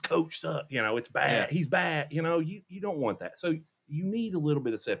know, this coach sucks. You know, it's bad. Yeah. He's bad. You know, you don't want that. So you need a little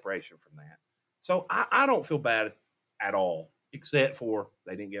bit of separation from that. So I don't feel bad at all, except for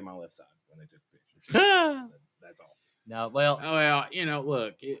they didn't get my left side when they took pictures. That's all. No, well, Well,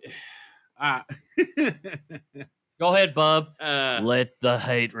 look, I go ahead, Bub. uh, Let the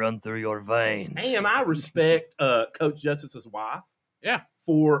hate run through your veins. And I respect Coach Justice's wife. Yeah.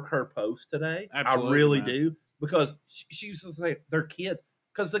 For her post today. Absolutely, I really man. do. Because she used to say they're kids.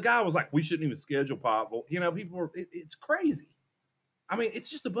 Because the guy was like, we shouldn't even schedule Pikeville. People were, it's crazy. I mean, it's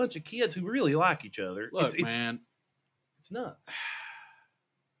just a bunch of kids who really like each other. look, man, It's nuts.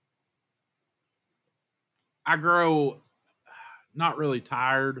 I grow not really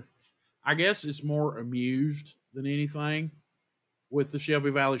tired. I guess it's more amused than anything with the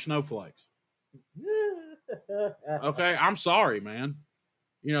Shelby Valley Snowflakes. Okay, I'm sorry, man.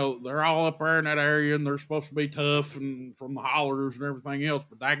 They're all up there in that area, and they're supposed to be tough and from the hollers and everything else.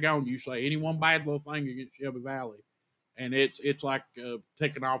 But daggone, you say any one bad little thing against Shelby Valley, and it's like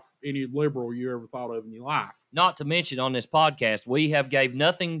taking off any liberal you ever thought of in your life. Not to mention on this podcast, we have gave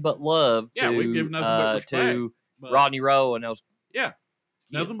nothing but love Yeah, to, we've given nothing but respect, to But, Rodney Rowe and those. yeah, kids.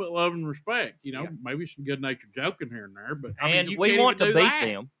 nothing but love and respect. Yeah. Maybe some good natured joking here and there, but And you we can't want to even beat do that.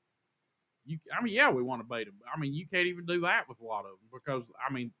 them. Yeah, we want to beat them. You can't even do that with a lot of them because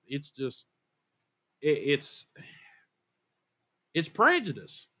it's just it's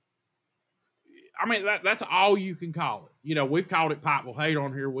prejudice. That's all you can call it. We've called it Pikeville hate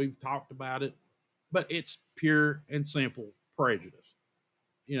on here. We've talked about it, but it's pure and simple prejudice.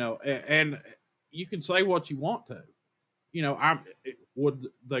 And you can say what you want to. Would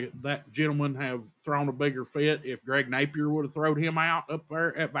that gentleman have thrown a bigger fit if Greg Napier would have thrown him out up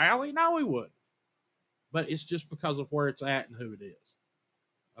there at Valley? No, he wouldn't. But it's just because of where it's at and who it is.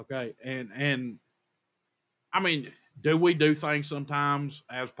 Okay, and do we do things sometimes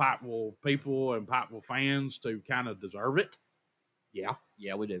as Pikeville people and Pikeville fans to kind of deserve it? Yeah.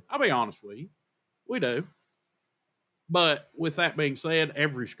 Yeah, we do. I'll be honest with you. We do. But with that being said,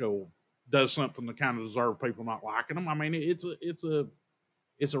 every school does something to kind of deserve people not liking them.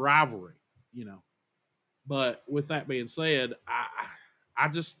 It's a rivalry, But with that being said, I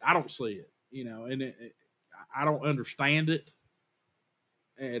don't see it, and I don't understand it,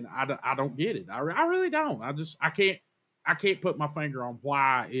 and I don't get it. I really don't. I can't put my finger on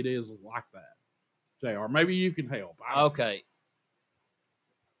why it is like that. JR, maybe you can help. Okay.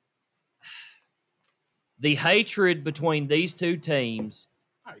 The hatred between these two teams,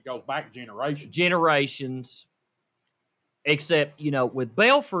 It goes back generations, except, with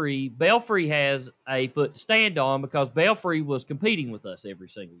Belfry has a foot to stand on because Belfry was competing with us every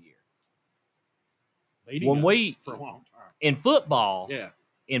single year. For a long time.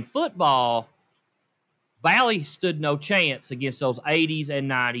 In football, Valley stood no chance against those 80s and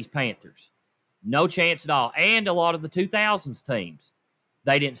 90s Panthers. No chance at all. And a lot of the 2000s teams,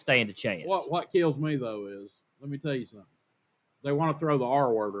 they didn't stand a chance. What kills me, though, is, let me tell you something. They want to throw the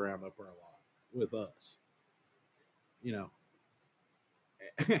R word around up there a lot with us.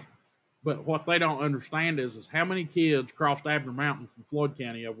 But what they don't understand is how many kids crossed Abner Mountain from Floyd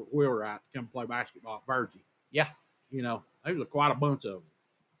County over at Wheelwright to come play basketball at Virgie. Yeah. There's quite a bunch of them.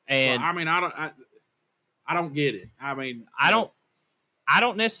 And so, I don't get it. I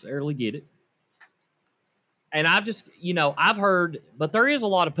don't necessarily get it. And I've just, I've heard, but there is a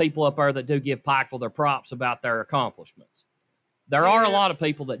lot of people up there that do give Pikeville their props about their accomplishments. There are a lot of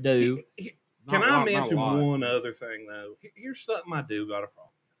people that do. Can I mention one other thing, though? Here's something I do got a problem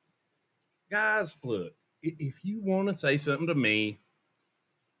with. Guys, look, if you want to say something to me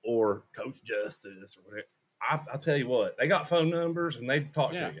or Coach Justice or whatever, I'll tell you what, they got phone numbers and they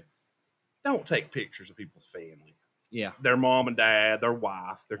talk to you. Don't take pictures of people's family. Yeah. Their mom and dad, their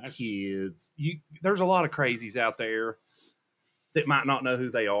wife, their kids. There's a lot of crazies out there that might not know who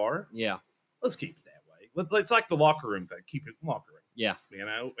they are. Yeah. Let's keep it that way. It's like the locker room thing. Keep it in the locker room. Yeah.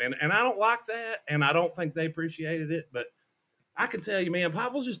 And I don't like that, and I don't think they appreciated it, but I can tell you, man,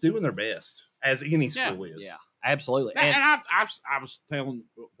 Pikeville's just doing their best, as any school is. Yeah, absolutely. And I was telling,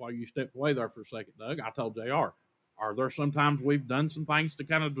 while you stepped away there for a second, Doug, I told JR, are there sometimes we've done some things to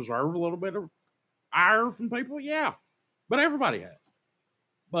kind of deserve a little bit of ire from people? Yeah. But everybody has.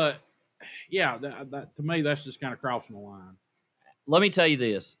 But, yeah, that to me, that's just kind of crossing the line. Let me tell you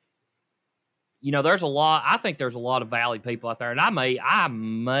this. There's a lot. I think there's a lot of Valley people out there, and I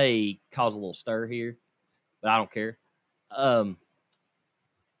may cause a little stir here, but I don't care. A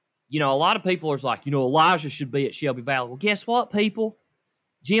lot of people are like, Elijah should be at Shelby Valley. Well, guess what, people?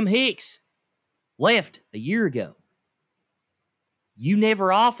 Jim Hicks left a year ago. You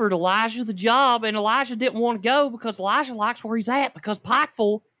never offered Elijah the job, and Elijah didn't want to go because Elijah likes where he's at because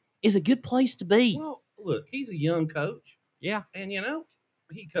Pikeville is a good place to be. Well, look, he's a young coach. Yeah. And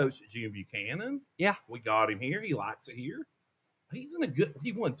he coached at Jim Buchanan. Yeah. We got him here. He likes it here. He's in a good.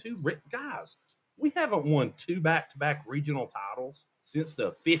 He won guys. We haven't won 2 back-to-back regional titles since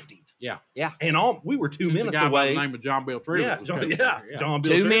the 50s. Yeah. Yeah. And we were 2 Since a minutes guy by away. the name of John Bill Trivett. Yeah, was John, coaching yeah, there. John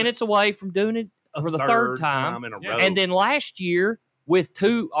Bill 2 Trivett. minutes away from doing it A for the third time. in a Yeah. row. And then last year, with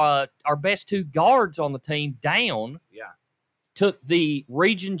our best 2 guards on the team down, took the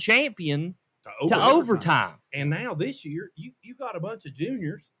region champion to overtime. And now this year, you got a bunch of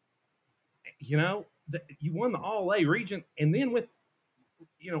juniors. You won the All A region, and then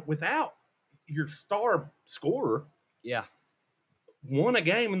without your star scorer, Yeah. won a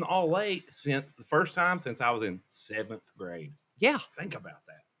game in the All A since the first time since I was in 7th grade. Yeah. Think about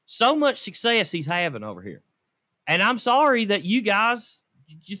that. So much success he's having over here. And I'm sorry that you guys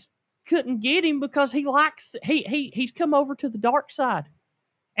just couldn't get him because he's come over to the dark side.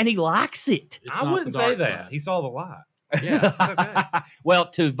 And he likes it. It's I not wouldn't the say dark that. side. He saw the light. Yeah. Okay. Well,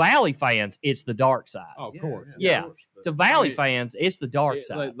 to Valley fans, it's the dark side. Oh, of course. Yeah. of course, but- To Valley Yeah. fans, it's the dark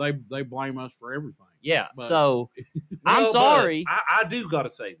Yeah, side. They blame us for everything. Yeah. But- So I'm Well, but sorry. I do got to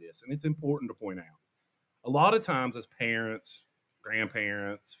say this, and it's important to point out. A lot of times, as parents,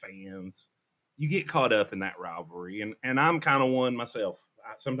 grandparents, fans, you get caught up in that rivalry, and I'm kind of one myself.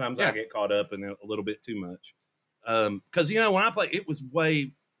 Sometimes I Yeah. get caught up in it a little bit too much, because when I played, it was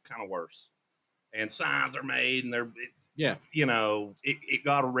way kind of worse, and signs are made, and it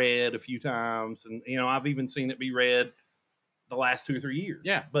got read a few times, and I've even seen it be read the last 2 or 3 years.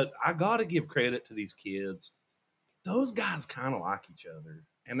 Yeah. But I got to give credit to these kids. Those guys kind of like each other,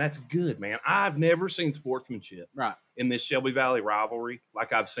 and that's good, man. I've never seen sportsmanship Right. in this Shelby Valley rivalry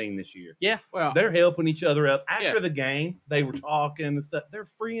like I've seen this year. Well, They're helping each other up. After Yeah. the game, they were talking and stuff. They're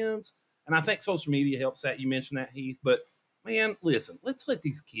friends, and I think social media helps that. You mentioned that, Heath, but man, listen, let's let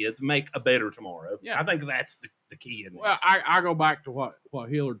these kids make a better tomorrow. Yeah. I think that's the key in this. well, I go back to what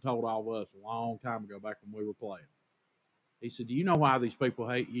Hillard told all of us a long time ago, back when we were playing. He said, "Do you know why these people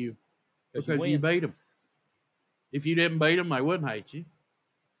hate you? 'Cause Because you you win." beat them. If you didn't beat them, they wouldn't hate you.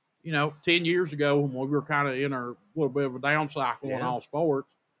 10 years ago when we were kind of in our little bit of a down cycle in Yeah. all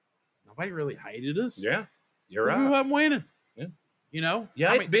sports, nobody really hated us. Yeah, you're 'Cause we right. wasn't winning. Yeah.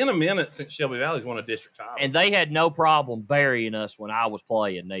 I It's been a minute since Shelby Valley's won a district title. And they had no problem burying us when I was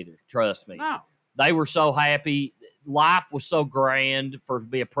playing, neither. Trust me. no. They were so happy. Life was so grand for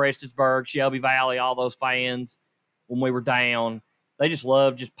be a Prestonsburg, Shelby Valley, all those fans when we were down. They just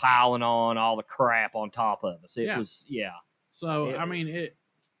loved just piling on all the crap on top of us. It Yeah. was, yeah. So It- I mean,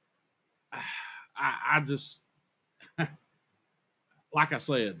 I just like I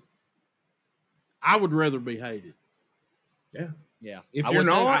said, I would rather be hated. Yeah. if I you're would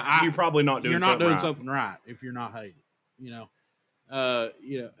too. not, you're probably not doing You're not doing right. something right if you're not hated.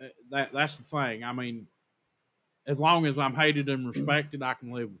 That's the thing. I mean, as long as I'm hated and respected, I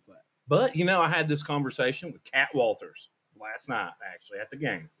can live with that. But I had this conversation with Kat Walters last night, actually, at the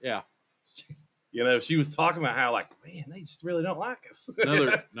game. Yeah. She was talking about how, man, they just really don't like us.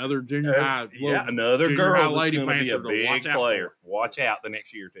 Another junior high. Another junior girl high that's lady going to be a Panther to watch big out player. for. Watch out the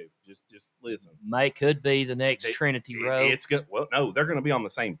next year or two. Just listen. Could be the next They- Trinity Road. It's good. Well, no, they're going to be on the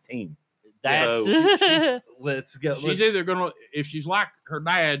same team. That's So let's go. She's either gonna, if she's like her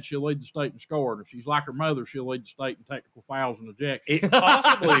dad, she'll lead the state in scoring. If she's like her mother, she'll lead the state in technical fouls and ejections. It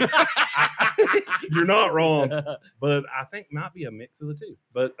possibly. You're not wrong, but I think might be a mix of the two.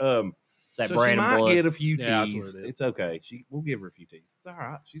 But It's that so she Brandon might blood. get a few Yeah, that's tees. what it is. It's okay. We'll give her a few tees. It's all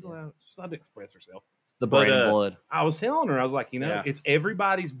right. She's allowed to express herself. the but, Brandon blood. I was telling her, I was like, Yeah. it's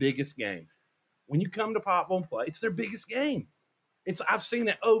everybody's biggest game. When you come to Poplar and play, it's their biggest game. I've seen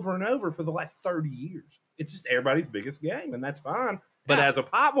it over and over for the last 30 years. It's just everybody's biggest game, and that's fine. But Yeah. as a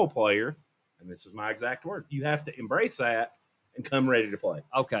Poplar player, and this is my exact word, you have to embrace that and come ready to play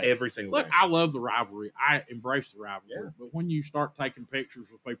Okay. every single Look, game. I love the rivalry. I embrace the rivalry. Yeah. But when you start taking pictures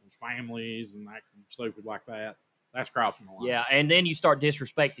with people's families and acting stupid like that, that's crossing the line. Yeah, and then you start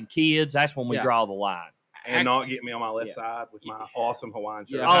disrespecting kids. That's when we Yeah. draw the line. And not get me on my left Yeah. side with my awesome Hawaiian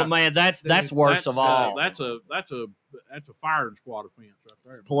shirt. Yeah. Oh man, that's worst of all. That's a firing squad offense right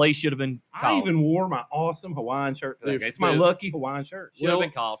there. Police should have been I called. even wore my awesome Hawaiian shirt today. If- It's my if- lucky Hawaiian shirt. should have Well-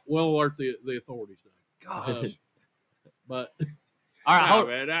 been called. We'll alert the authorities. Though. Gosh. But All right, no, hold-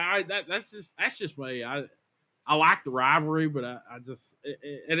 man, that's just me. I like the rivalry, but I just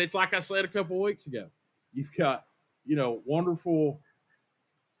and it's like I said a couple of weeks ago. You've got wonderful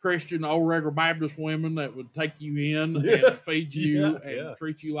Christian old regular Baptist women that would take you in Yeah. and feed you Yeah, and yeah.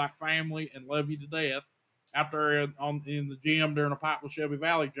 treat you like family and love you to death. out there in the gym during a Pikeville Shelby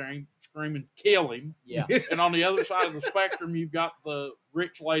Valley game screaming, "Kill him!" Yeah. And on the other side of the spectrum, you've got the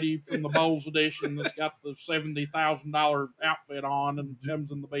rich lady from the Bowles edition that's got the $70,000 outfit on and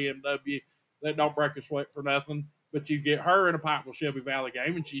comes in the BMW that don't break a sweat for nothing. But you get her in a Pikeville Shelby Valley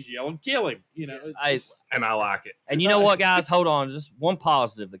game and she's yelling, "Kill him!" You know, and I like it. And you know what, guys? Hold on. Just one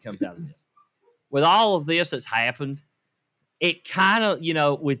positive that comes out of this. With all of this that's happened, it kind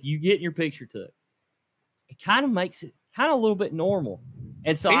of, with you getting your picture took, it kind of makes it kind of a little bit normal.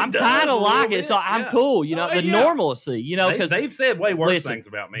 And so I'm kind of like it. So I'm cool, the normalcy, because they've said way worse things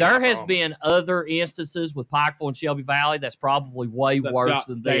about me. There has been other instances with Pikeville and Shelby Valley that's probably way worse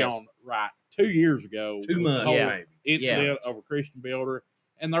than this. Right. 2 years ago. Too much. Maybe. Incident of a Christian builder.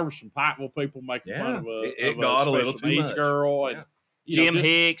 And there were some Pikeville people making fun of a little too needs much. girl. And, Jim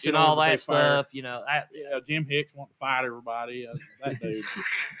Hicks and all that stuff, Jim Hicks wanted to fight everybody. That dude.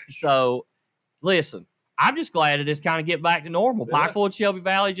 So, listen, I'm just glad it is kind of get back to normal. Yeah. Pikeville and Shelby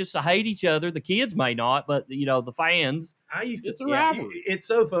Valley just hate each other. The kids may not, but the fans. It's a rivalry. It's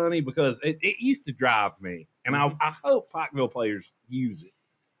so funny because it used to drive me, and I hope Pikeville players use it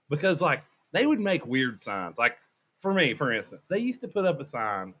because they would make weird signs. Like for me, for instance, they used to put up a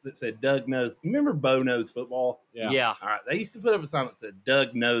sign that said Doug knows. You remember Bo knows football? Yeah. All right. They used to put up a sign that said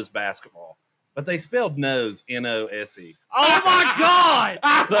Doug knows basketball, but they spelled nose N-O-S-E. Oh my God!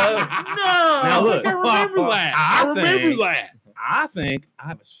 So No. now look, I remember that. I remember that. I think I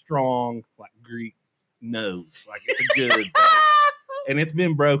have a strong Greek nose. It's a good, and it's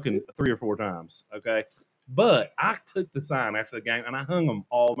been broken 3 or 4 times. Okay, but I took the sign after the game and I hung them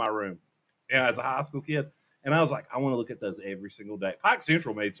all in my room. Yeah, as a high school kid. And I was like, I want to look at those every single day. Pike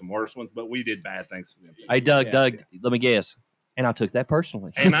Central made some worse ones, but we did bad things to them too. Hey, Doug, let me guess. And I took that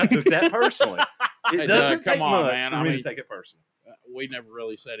personally. And I took that personally. It doesn't take come on, much man. for me to take it personally. We never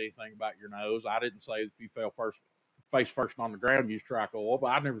really said anything about your nose. I didn't say if you fell face first on the ground, use Tricoil, but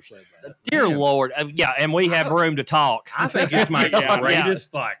I never said that. Dear Lord. And we have room to talk. I think it's my Yeah.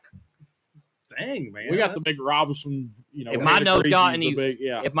 greatest, thing, man. We got the big Robinson, If my nose got any, if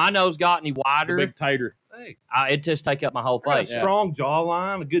if my nose got any the wider, big tater. Hey, it'd just take up my whole got a face. strong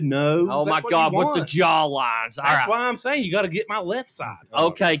jawline, a good nose. Oh That's my what God, you with the want. jaw lines. All That's right. why I'm saying you got to get my left side.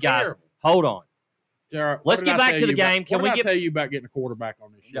 Okay, It's guys, terrible. hold on. Jared, Let's what get did I back tell to the you about- game. Can what we did get- I tell you about getting a quarterback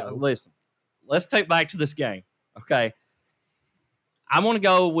on this show? Listen, let's take back to this game. Okay. I want to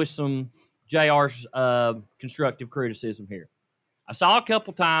go with some JR's constructive criticism here. I saw a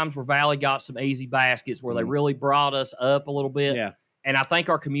couple times where Valley got some easy baskets where they really brought us up a little bit. Yeah. And I think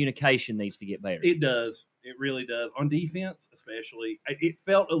our communication needs to get better. It does. It really does. On defense, especially, it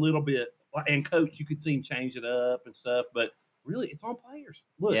felt a little bit. And coach, you could see him change it up and stuff, but really, it's on players.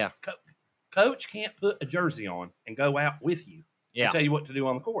 Look, Yeah. Coach can't put a jersey on and go out with you Yeah. and tell you what to do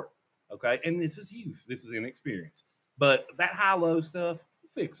on the court. Okay, and this is youth. This is inexperience. But that high-low stuff,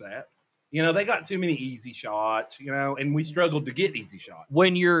 we'll fix that. They got too many easy shots. And we struggled to get easy shots.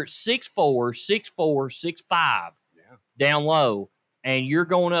 When you're 6'4", 6'4", 6'5", Yeah. down low, and you're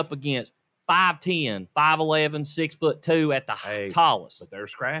going up against 5'10", 5'11", 6'2" at the Hey. tallest. But they're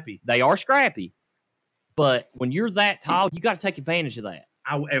scrappy. They are scrappy. But when you're that tall, you got to take advantage of that.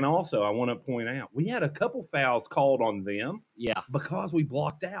 And also, I want to point out, we had a couple fouls called on them Yeah. because we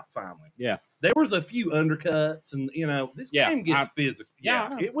blocked out finally. Yeah. There was a few undercuts, and, this Yeah, game gets physical. yeah,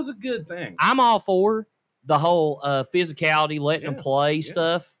 Yeah, it was a good thing. I'm all for the whole physicality, letting them play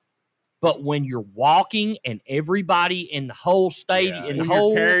stuff. But when you're walking and everybody in the whole stadium, Yeah. in the When whole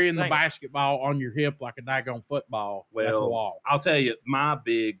you're carrying the thing- basketball on your hip like a daggone football, that's a Well, wall. I'll tell you, my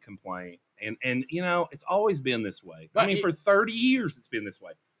big complaint, and it's always been this way. But for 30 years, it's been this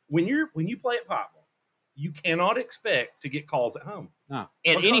way. When you play at Pikeville, you cannot expect to get calls at home. in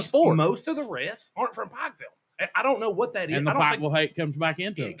any Because sport. Most of the refs aren't from Pikeville. I don't know what that is. And the I don't think- Pikeville hate comes back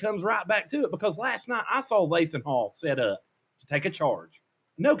into it it. comes right back to it because last night I saw Lathan Hall set up to take a charge.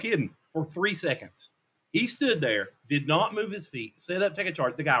 No kidding, for 3 seconds. He stood there, did not move his feet, set up, take a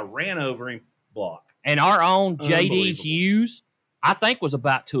charge. The guy ran over him, block. And our own JD Unbelievable. Hughes, I think, was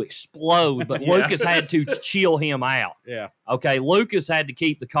about to explode, but Yeah. Lucas had to chill him out. Yeah. Okay, Lucas had to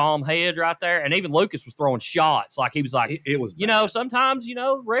keep the calm head right there, and even Lucas was throwing shots. Like he was like, It was bad. sometimes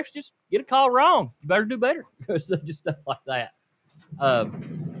refs just get a call wrong. You better do better. Just stuff like that.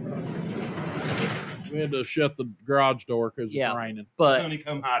 We had to shut the garage door because Yeah. it's raining. But Honey,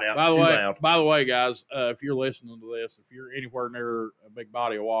 come hide out. By the It's too way, loud. guys, if you're listening to this, if you're anywhere near a big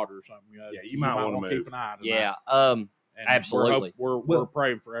body of water or something, you might wanna wanna move. keep an eye. Tonight. yeah, And absolutely. We're Well,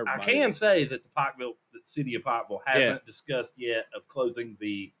 praying for I everybody. can say that the city of Pikeville hasn't discussed yet of closing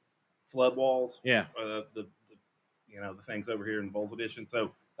the flood walls. Yeah. The things over here in Bowles Edition.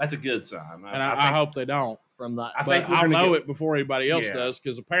 So That's a good sign. And I think- hope they don't. from the I But think we're I'll gonna know get- it before anybody else Yeah. does,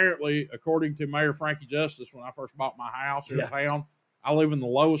 because apparently, according to Mayor Frankie Justice, when I first bought my house here Yeah. in town, I live in the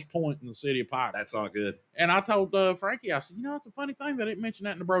lowest point in the city of Pike. that's not good. And I told Frankie, I said, it's a funny thing they didn't mention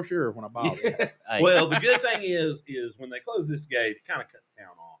that in the brochure when I bought it. hey, Well, the good thing is when they close this gate, it kind of cuts town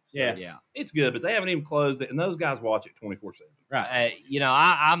off. So Yeah. yeah. it's good, but they haven't even closed it, and those guys watch it 24/7. Right.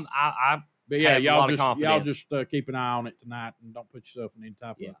 I But yeah, have a lot of y'all confidence. just keep an eye on it tonight, and don't put yourself in any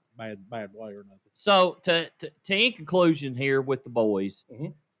type Yeah. of bad way or nothing. so to in conclusion here with the boys,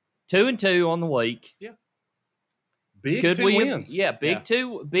 Mhm. 2-2 on the week. Big Could two we? wins. Yeah, big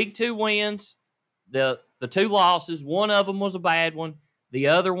two wins. The two losses. One of them was a bad one. The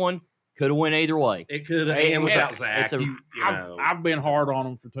other one could have went either way. It could have. Hey, And yeah, without Zach, it's a- you know, I've been hard on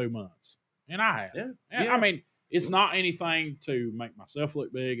them for 2 months, and I have. Yeah, And, yeah. I mean, it's not anything to make myself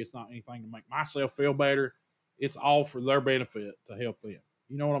look big. It's not anything to make myself feel better. It's all for their benefit to help them.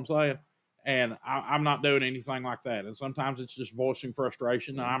 You know what I'm saying? And I'm not doing anything like that. And sometimes it's just voicing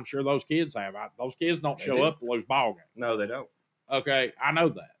frustration. And I'm sure those kids have. Those kids don't They show do. up to lose ball games. No, they don't. Okay, I know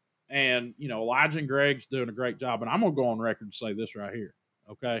that. And, Elijah and Greg's doing a great job. And I'm going to go on record and say this right here.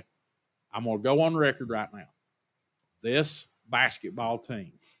 Okay? I'm going to go on record right now. This basketball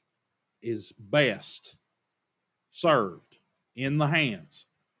team is best served in the hands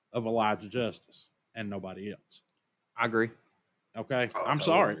of Elijah Justice and nobody else. I agree. Okay? Oh, I'm totally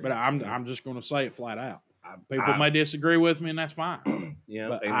sorry, agree. but I'm just going to say it flat out. I- People I- may disagree with me, and that's fine. Yeah,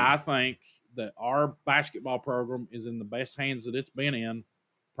 But and- I think that our basketball program is in the best hands that it's been in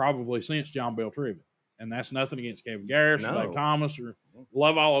probably since John Bell Trivet. And that's nothing against Kevin Garris or No. Dave Thomas or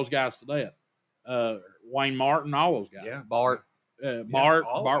love all those guys to death. Wayne Martin, all those guys. yeah, Bart. Bart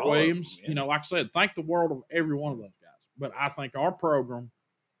all of Williams. them, yeah. Like I said, thank the world of every one of those guys. But I think our program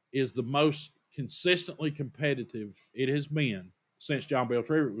is the most consistently competitive it has been since John Bell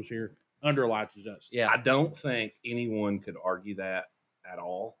Trivet was here under Elijah Justice. Yeah. I don't think anyone could argue that at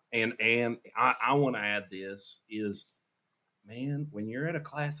all. And I want to add this is, man, when you're at a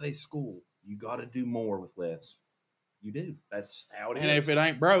Class A school, you got to do more with less. You do. That's just how it is. And if it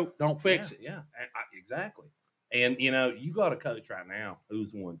ain't broke, don't fix it. Yeah, exactly. And you got a coach right now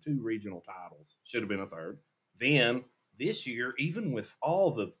who's won 2 regional titles, should have been a 3rd. Then this year, even with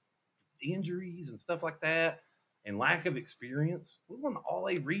all the injuries and stuff like that, and lack of experience, we won the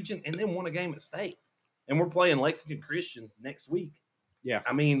All-A region and then won a game at state. And we're playing Lexington Christian next week. Yeah.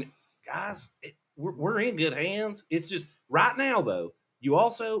 I mean, guys, we're in good hands. It's just right now, though.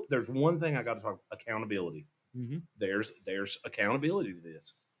 There's one thing I got to talk accountability. Mm-hmm. There's accountability to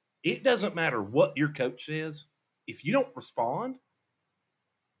this. It doesn't matter what your coach says. If you don't respond,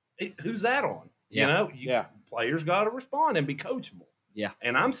 who's that on? Yeah. Players got to respond and be coachable. Yeah.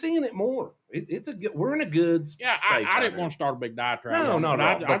 And I'm seeing it more. We're in a good Yeah, space. I right didn't now. want to start a big diatribe. No, on it, no, but no,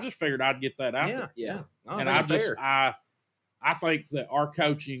 I but- just figured I'd get that out Yeah, there. Yeah. No, And I think it's fair. I think that our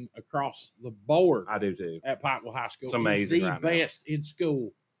coaching across the board I do too. at Pikeville High School It's amazing is the right now. best in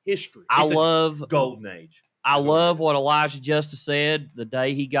school history. I It's a love Golden age. I That's love what what Elijah Justice said the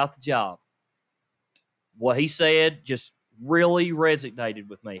day he got the job. What he said just really resonated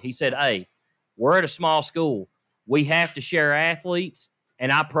with me. He said, "Hey, we're at a small school. We have to share athletes,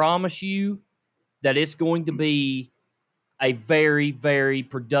 and I promise you that it's going to be a very, very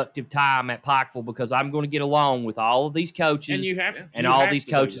productive time at Pikeville because I'm going to get along with all of these coaches, and you have Yeah. and you all have these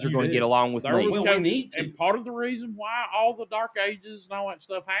to do coaches that. are going to do. get along with There me." was Well, we coaches, need to. and part of the reason why all the dark ages and all that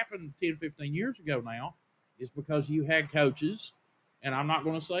stuff happened 10, 15 years ago now is because you had coaches, and I'm not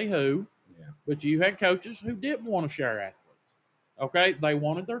going to say who, Yeah. but you had coaches who didn't want to share athletes. Okay, they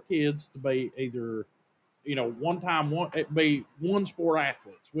wanted their kids to be either, one sport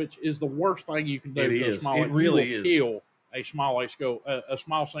athletes, which is the worst thing you can do It to a is. small. It really you will is. kill a small A school, a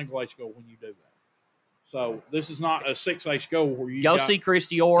small single A school when you do that. So this is not a 6A school where you Go got, see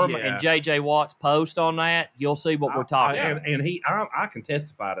Christy Orm Yeah. and JJ Watt's post on that. You'll see what we're talking about. And I can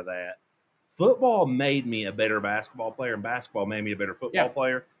testify to that. Football made me a better basketball player, and basketball made me a better football Yeah.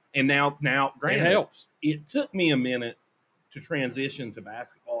 player. And now, It granted, helps. it took me a minute to transition to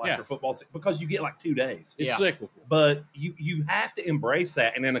basketball Yeah. after football because you get like 2 days. It's Yeah. cyclical. But you have to embrace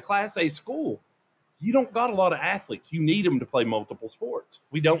that. And in a Class A school, you don't got a lot of athletes. You need them to play multiple sports.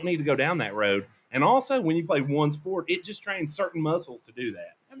 We don't need to go down that road. And also, when you play one sport, it just trains certain muscles to do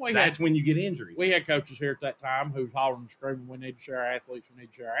that. And we That's had when you get injuries. coaches here at that time who's hollering and screaming, "We need to share our athletes. We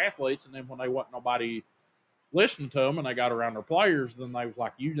need to share our athletes." And then when they wasn't nobody listening to them and they got around their players, then they was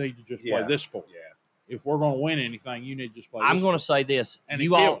like, "You need to just play Yeah. this sport. Yeah. If we're going to win anything, you need to just play." I'm this going to sport." say this. And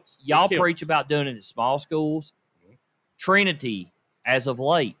You it all, kills. It y'all kills. preach about doing it at small schools. Mhm. Trinity, as of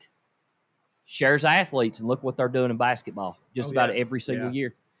late, shares athletes, and look what they're doing in basketball just Oh, about yeah. every single Yeah.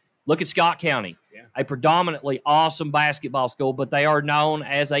 year. Look at Scott County, a predominantly awesome basketball school, but they are known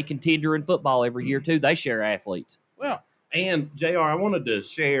as a contender in football every year, too. They share athletes. Well, And JR, I wanted to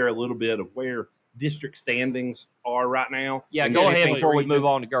share a little bit of where district standings are right now. Yeah, in go the ahead East before we region. move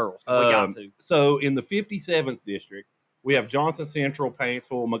on to girls. We got to. So in the 57th district, we have Johnson Central,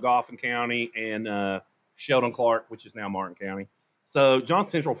 Paintsville, McGoffin County, and Sheldon Clark, which is now Martin County. So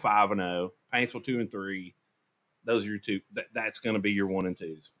Johnson Central 5-0, Paintsville 2-3. Those are your two. That's going to be your 1 and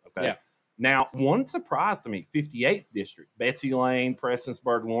 2s. Okay. Yeah. Now, one surprise to me: 58th district, Betsy Lane,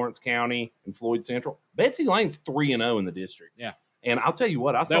 Prestonsburg, Lawrence County, and Floyd Central. Betsy Lane's 3-0 in the district. Yeah. And I'll tell you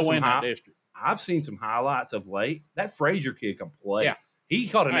what, they'll win that district. I've seen some highlights of late. That Frazier kid can play. Yeah. He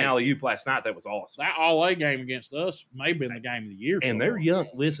caught an Hey. alley-oop last night. That was awesome. That All-A game against us may have been the game of the year. And so they're far. young.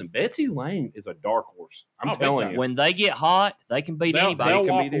 Listen, Betsy Lane is a dark horse. I'm Oh, big telling time. you. When they get hot, they can beat anybody. They'll can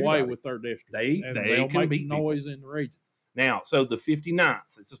walk beat away anybody. with their district. They they'll can make beat some noise in the region. Now, so the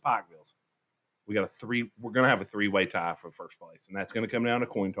 59th, this is Pikeville's. We got we're going to have a 3-way tie for first place, and that's going to come down to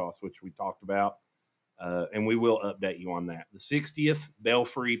coin toss, which we talked about, and we will update you on that. The 60th,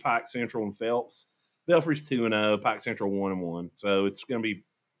 Belfry, Pike Central, and Phelps. Belfry's 2-0, Pike Central 1-1. So it's going to be,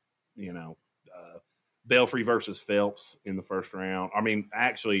 Belfry versus Phelps in the first round. I mean,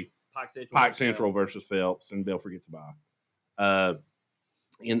 actually, Pike Central versus Phelps, and Belfry gets a bye.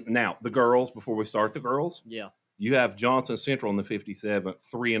 Now, the girls, before we start the girls, Yeah. you have Johnson Central in the 57th,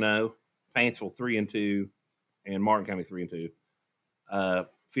 3-0, Paintsville 3-2, and Martin County 3-2.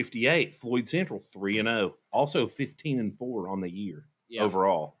 58th, Floyd Central 3-0, also 15-4 on the year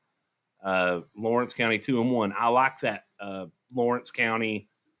overall. Lawrence County 2-1. I like that Lawrence County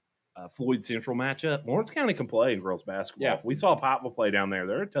Floyd Central matchup. Lawrence County can play in girls basketball. Yeah. We saw Pikeville play down there.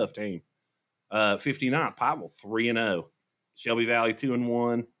 They're a tough team. 59, Pikeville 3-0, Shelby Valley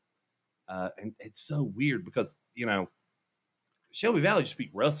 2-1. And it's so weird because, Shelby Valley just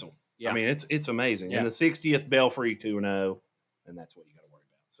beat Russell. Yeah. I mean, it's amazing. Yeah. And the 60th, Belfry 2-0, and that's what you got to worry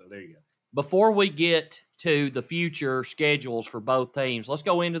about. So there you go. Before we get to the future schedules for both teams, let's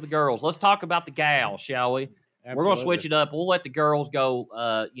go into the girls. Let's talk about the gals, shall we? We're going to switch it up. We'll let the girls go,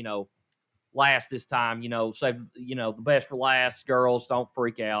 last this time. Save, the best for last. Girls, don't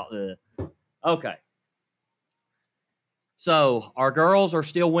freak out. Okay. So our girls are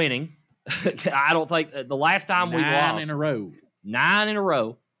still winning. I don't think the last time we lost 9 in a row. 9 in a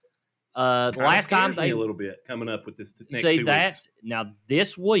row. The last time they they a little bit coming up with this next see 2 that's weeks. now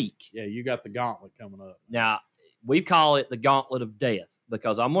this week. Yeah, you got the gauntlet coming up. Now we call it the gauntlet of death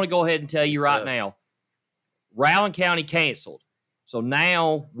because I'm going to go ahead and tell you right now, Rowland County canceled. So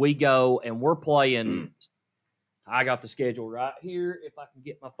now we go and we're playing. I got the schedule right here. If I can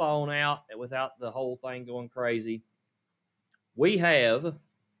get my phone out without the whole thing going crazy, we have.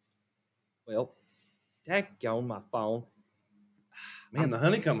 Well, on my phone. Man, the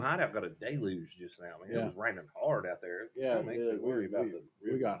Honeycomb Hideout got a deluge just now. Man, Yeah. it was raining hard out there. Yeah, It makes me worry about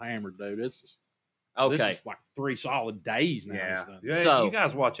we got hammered, dude. This Okay, is like 3 solid days now. Yeah. It's done. Yeah, So- you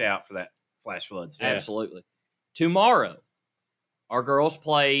guys watch out for that flash flood stuff. absolutely. Tomorrow, our girls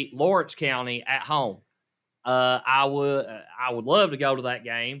play Lawrence County at home. I would love to go to that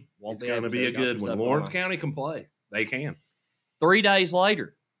game. Won't It's be going able to be a Got some good stuff one. going Lawrence on. County can play. They can. 3 days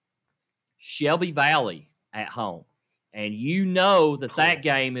later, Shelby Valley at home. And you know that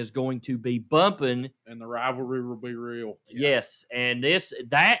game is going to be bumping. And the rivalry will be real. Yes. And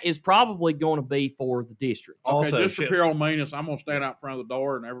that is probably going to be for the district. Okay, Also, just for pure old meanness, I'm going to stand out front of the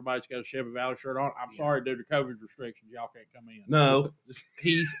door and everybody's got a Shelby Valley shirt on. I'm sorry, due to COVID restrictions, y'all can't come in. No,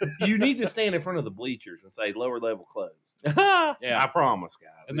 Heath, you need to stand in front of the bleachers and say lower level closed. Yeah. I promise,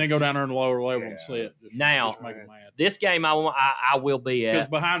 guys. And then go down there in the lower level and Yeah. sit. Just, Now- just make them mad. This game I will be Because at.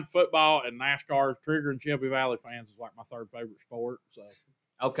 behind football and NASCAR, triggering Shelby Valley fans is like my 3rd favorite sport. So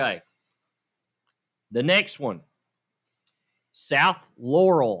Okay. The next one, South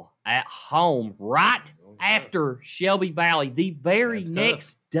Laurel at home, right after Shelby Valley, the very That's tough.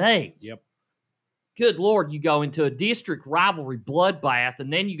 next day. Yep. Good Lord, you go into a district rivalry bloodbath,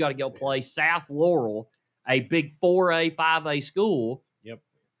 and then you got to go play South Laurel, a big 4A, 5A school. Yep.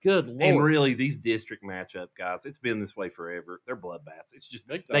 Good Lord. And really, these district matchup guys, it's been this way forever. They're bloodbaths. It's just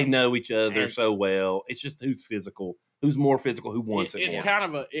Big they time. know each other And- so well. It's just who's physical, who's more physical, who wants it It's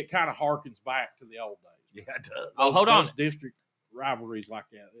more. it kind of harkens back to the old days. Yeah, it does. Oh, hold on. Those district rivalries like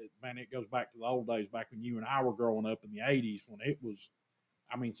that, it goes back to the old days, back when you and I were growing up in the 80s, when it was,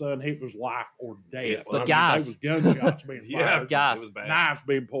 son, it was life or death. But guys- there was gunshots being Yeah, fired, guys, it was bad. knives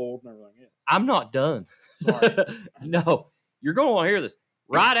being pulled, and everything. I'm not done. Sorry. No, you're going to want to hear this.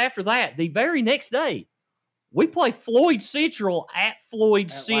 Right after that, the very next day, we play Floyd Central at Floyd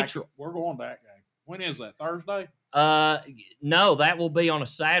At Central. We're going to that game. When is that? Thursday? No, that will be on a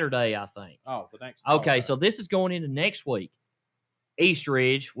Saturday, I think. Oh, the next. Okay, so this is going into next week.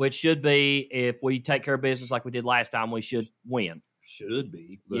 Eastridge, which should be, if we take care of business like we did last time, we should win. Should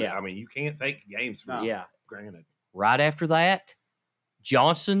be. But, Yeah. I mean, you can't take games for Yeah. granted. Right after that,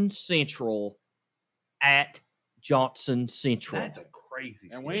 Johnson Central at Johnson Central. That's a crazy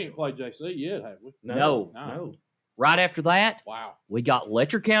And we ain't schedule. played JC yet, have we? No. Right after that, Wow. we got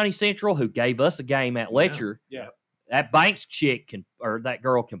Letcher County Central, who gave us a game at Letcher. Yeah. That Banks chick that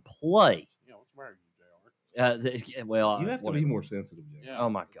girl can play. Yeah, what's the matter with you, JR? Well, You have to whatever. be more sensitive, Jay. Yeah. Oh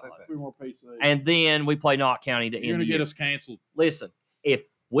my It's like God! that. Three more PC. And then we play Knott County to You're end gonna the get year. us canceled. Listen, if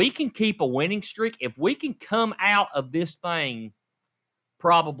we can keep a winning streak, if we can come out of this thing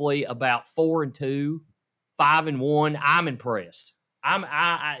probably about 4-2, 5-1, I'm impressed. Look,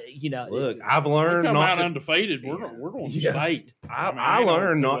 I've We learned come not out to. undefeated. We're going Yeah. state. I mean,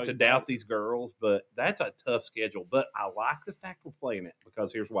 learned you know, not to doubt these girls, but that's a tough schedule. But I like the fact we're playing it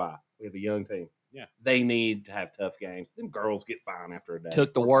because here's why: we have a young team. Yeah. They need to have tough games. Them girls get fine after a day.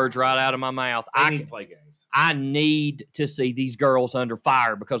 took the words right out of my mouth. They need to play games. I need to see these girls under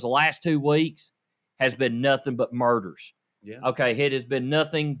fire because the last 2 weeks has been nothing but murders. Yeah. Okay, it has been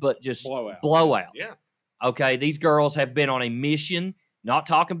nothing but just Blowout. blowouts. Yeah. Okay, these girls have been on a mission. Not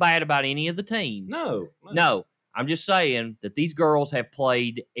talking bad about any of the teams. No, I'm just saying that these girls have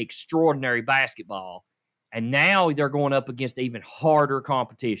played extraordinary basketball, and now they're going up against even harder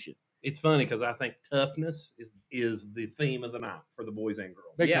competition. It's funny because I think toughness is the theme of the night for the boys and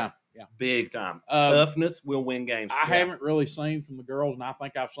girls. Big Yeah. time. Yeah. Big time. Uh, Toughness will win games. I haven't really seen from the girls, and I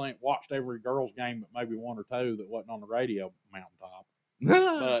think I've watched every girls game, but maybe one or two that wasn't on the radio mountaintop.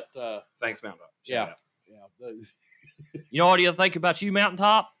 But Thanks, Mount Up. yeah, yeah. You know what do you think about you,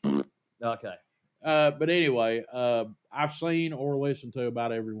 Mountaintop? Okay. But anyway, I've seen or listened to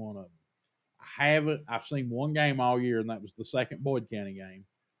about every one of them. I've seen one game all year, and that was the second Boyd County game,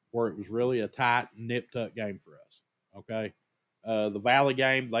 where it was really a tight, nip-tuck game for us. Okay. The Valley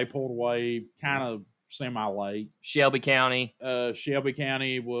game, they pulled away kind of semi-late. Shelby County. Shelby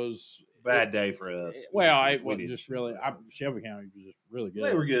County was Bad day for us. well, it We wasn't did- just really. Shelby County was just really good.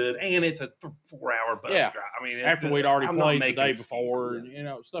 They were good, and it's a 4-hour bus Yeah. drive. I mean, After we'd already I'm not played the making day before, excuses.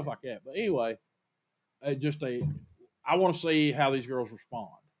 and stuff like that. But anyway, I want to see how these girls respond.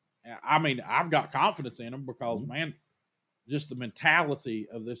 And, I mean, I've got confidence in them because, man, just the mentality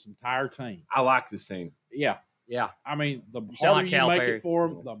of this entire team. I like this team. Yeah, Yeah. I mean, the sound harder like you Cal make Perry. it for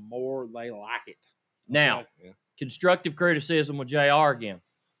them, the more they like it. Now, Yeah. constructive criticism with JR again.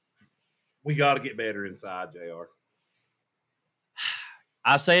 We got to get better inside, JR.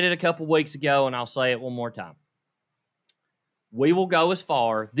 I said it a couple weeks ago, and I'll say it one more time. We will go as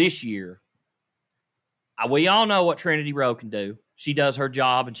far this year. We all know what Trinity Rowe can do. She does her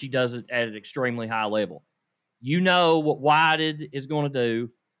job, and she does it at an extremely high level. You know what Whited is going to do.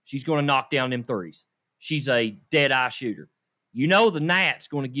 She's going to knock down them threes. She's a dead-eye shooter. You know the Nat's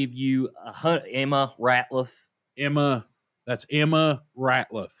going to give you Emma Ratliff. That's Emma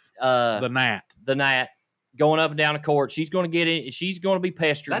Ratliff, the Nat. The Nat going up and down the court. She's going to get in. She's going to be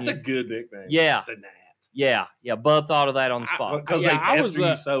pestering That's you. a good nickname. Yeah. The Nat. Yeah. Bub thought of that on the spot. Because Yeah, they I pester was,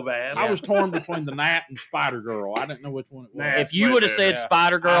 you so bad. I was torn between the Nat and Spider Girl. I didn't know which one it was. Nat. If you would have said Yeah.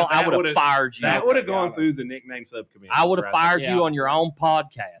 Spider Girl, I That would have would've- fired you. That would have Yeah. gone through the nickname subcommittee. I would have right fired Yeah. you on your own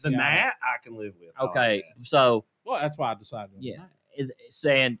podcast. there. The Yeah. Nat, I can live with. I like Okay, that. so Well, that's why I decided. on Yeah. Nat.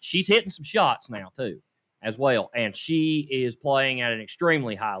 saying she's hitting some shots now too, as well, and she is playing at an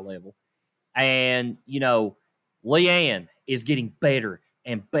extremely high level. And Leanne is getting better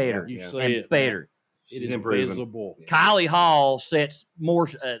and better You Yeah. see and it. better. It She's is improving. visible. Yeah. Kylie Hall sets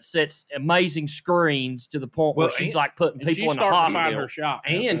amazing screens to the point where Well, she's and- like putting And she's people in the starting to find hospital. her shot.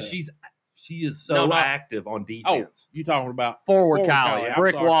 And she is so No, active on Oh, defense. you talking about? Forward Forward Kylie, Kylie, a I'm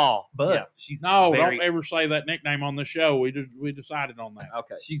brick sorry. wall. But Yeah. she's No, very, don't ever say that nickname on the show. We decided on that.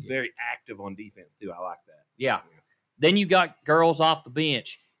 Okay. she's very active on defense too. I like that. Yeah. Then you got girls off the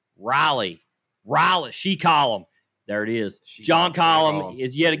bench. Riley, she Column. There it is. She John got that Column on.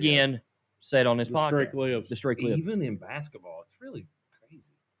 is yet Yeah. again said on this The podcast. streak lives. The streak lives. Even in basketball, it's really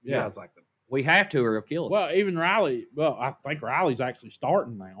crazy. Yeah. It's like the We have to or he'll kill us. Well, even Riley. Well, I think Riley's actually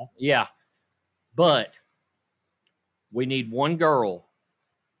starting now. Yeah. But we need one girl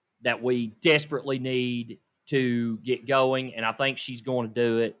that we desperately need to get going, and I think she's going to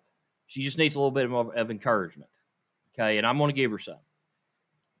do it. She just needs a little bit of encouragement. Okay, and I'm going to give her some.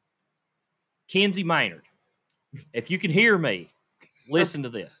 Kenzie Maynard, if you can hear me, listen to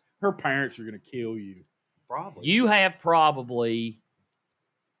this. Her parents are going to kill you. probably. You have probably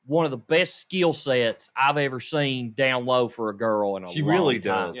one of the best skill sets I've ever seen down low for a girl in a She long really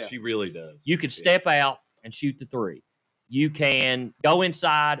time. does. Yeah. She really does. You could step out and shoot the three. You can go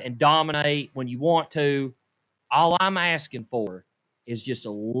inside and dominate when you want to. All I'm asking for is just a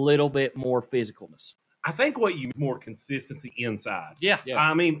little bit more physicalness. I think what you more consistency inside. Yeah.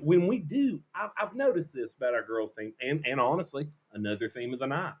 I mean, when we do, I've noticed this about our girls team, and honestly, another theme of the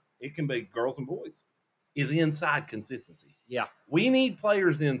night. It can be girls and boys. Is inside consistency. Yeah. We need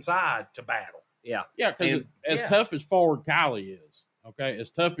players inside to battle. Yeah. Yeah, because And- as yeah. tough as forward Kylie is, okay,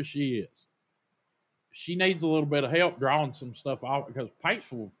 as tough as she is, she needs a little bit of help drawing some stuff off because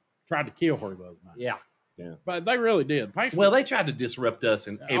Paintsville tried to kill her the other night. Yeah. But they really did. Paintsville, Well, they tried to disrupt us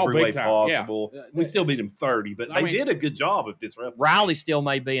in Oh, every big way time, possible. yeah. We still beat them 30, but I they mean- did a good job of disrupting. Riley still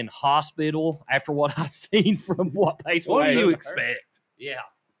may be in hospital after what I've seen from what Paintsville. What do did you to her. expect Yeah.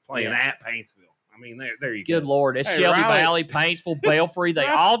 playing Yeah. at Paintsville? I mean, there you Good go. Lord. It's Hey, Shelby Riley- Valley, Paintsville, Belfry. They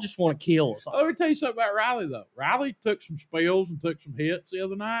all just want to kill us. Let me tell you something about Riley though. Riley took some spills and took some hits the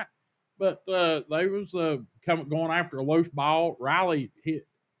other night, but they was going after a loose ball. Riley hit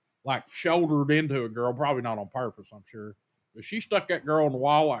shouldered into a girl, probably not on purpose, I'm sure. But she stuck that girl on the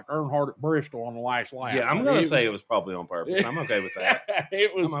wall like Earnhardt at Bristol on the last lap. Yeah, I'm Like, going to it say it was probably on purpose. I'm okay with that.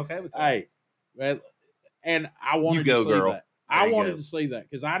 it was. I'm okay with that. Hey, well, and I wanted go, to see girl. that. There I you wanted go. to see that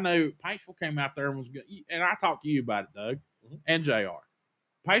because I knew Paintsville came out there and was good. And I talked to you about it, Doug, and Jr.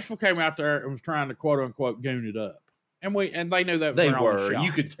 Paintsville came out there and was trying to quote unquote goon it up, and they knew that was They their only were. shot.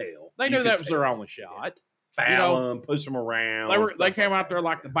 You could tell. They You knew could that was their tell. only shot. Foul them, push them around. They stuff came like out there that.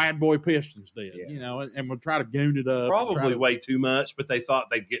 like the bad boy Pistons did, Yeah. and would try to goon it up. Probably try to- way too much, but they thought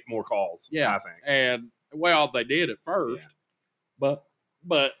they'd get more calls. Yeah, I think. and well, they did at first,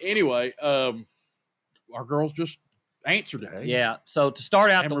 but anyway, our girls just answered it. Yeah. So to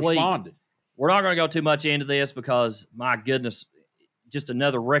start out and the week, responded. we're not going to go too much into this because, my goodness, just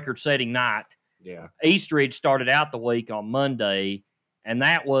another record-setting night. Yeah. Eastridge started out the week on Monday, and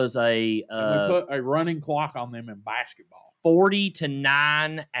that was a And we put a running clock on them in basketball.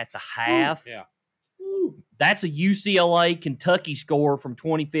 40-9 at the half. Yeah. That's a UCLA Kentucky score from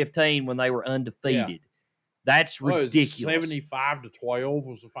 2015 when they were undefeated. That's What was it, ridiculous. 75-12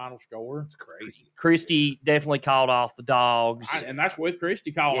 was the final score. It's crazy. Christie definitely called off the dogs. And that's with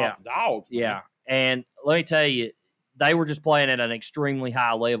Christie calling Yeah. off the dogs. man. Yeah. And let me tell you, they were just playing at an extremely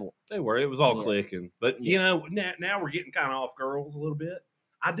high level. They were. It was all Yeah. clicking. But, you know, now we're getting kind of off girls a little bit.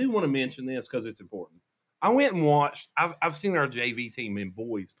 I do want to mention this because it's important. I went and watched. I've seen our JV team in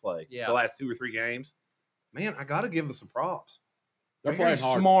boys play Yeah. the last 2 or 3 games. Man, I got to give them some props. They're Very playing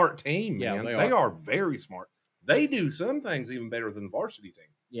hard. smart team, Yeah, man. they They are. are very smart. They do some things even better than the varsity team.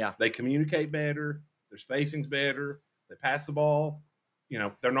 Yeah. They communicate better. Their spacing's better. They pass the ball. You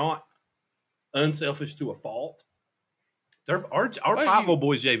know, they're not unselfish to a fault. Our Well, Pikeville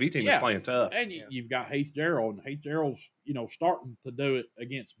boys JV team yeah. is playing tough. And you've got Heath Gerald, and Heath Gerald's, starting to do it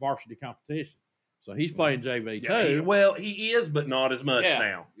against varsity competition. So he's playing JV Yeah, too. he is, but not as much Yeah.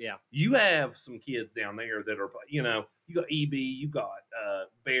 now. Yeah. You have some kids down there that are, you got EB, you got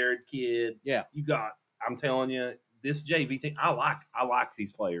Baird kid. Yeah. You got, I'm telling you, this JV team, I like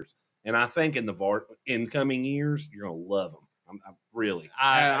these players. And I think in coming years, you're going to love them. I'm really.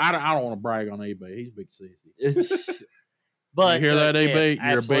 I don't want to brag on EB. He's a big sissy. It's, but you hear that, EB? yes,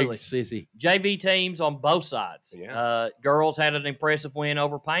 You're absolutely. a big sissy. JV teams on both sides. Yeah. Girls had an impressive win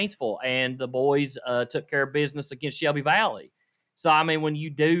over Paintsville, and the boys took care of business against Shelby Valley. So, I mean, when you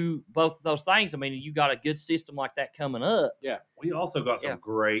do both of those things, I mean, you got a good system like that coming up. We also got some Yeah.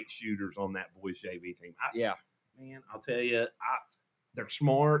 great shooters on that boys JV team. Yeah. Man, I'll tell you, they're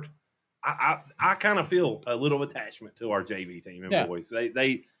smart. I kind of feel a little attachment to our JV team and Yeah. boys.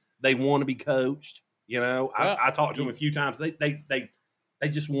 They want to be coached. Well, I talked to them a few times. They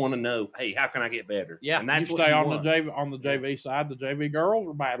just want to know, hey, how can I get better? Yeah. and that's you what stay you on want. the JV side. The JV girls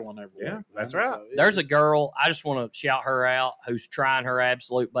are battling every Yeah, week. that's man. right. So There's a it's- girl, I just want to shout her out, who's trying her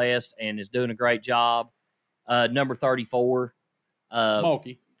absolute best and is doing a great job. Number 34,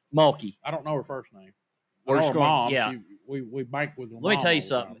 Mulkey. Mulkey. I don't know her first name. We're I know just her going- mom. yeah. We bank with her. Let me mom tell you all the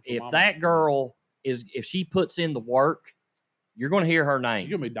something. time, so If mama- that girl if she puts in the work, you're going to hear her she's name.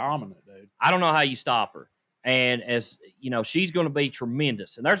 gonna be dominant, dude. I don't know how you stop her. And as you know, she's going to be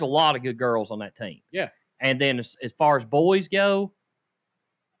tremendous. And there's a lot of good girls on that team. Yeah. And then as far as boys go,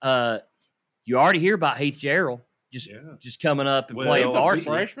 you already hear about Heath Gerald just coming up and Well, playing He's a varsity.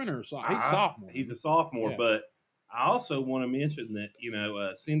 freshman or so? He's a sophomore. He's a sophomore, Yeah. but I also want to mention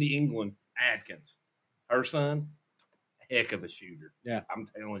that Cindy England Adkins, her son, heck of a shooter. Yeah. I'm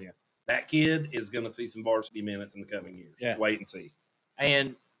telling you, that kid is going to see some varsity minutes in the coming years. Yeah. Wait and see.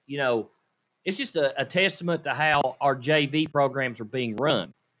 And, it's just a testament to how our JV programs are being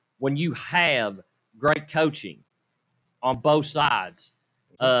run. When you have great coaching on both sides,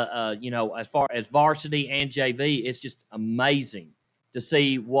 As far as varsity and JV, it's just amazing to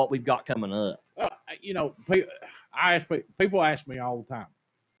see what we've got coming up. People ask me all the time,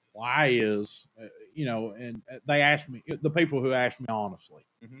 why is, and they ask me, the people who ask me honestly,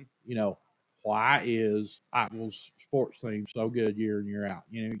 Mhm. Why is Pikeville's sports team so good year in, year out?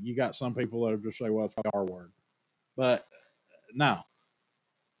 You got some people that just say, well, it's the R word. But no,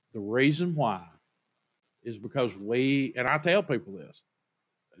 the reason why is because and I tell people this,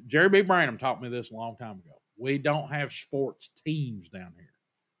 Jerry B. Branham taught me this a long time ago. We don't have sports teams down here.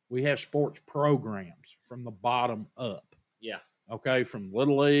 We have sports programs from the bottom up. Yeah. Okay, from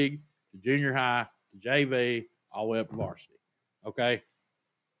Little League to junior high to JV, all the way up to varsity. Okay,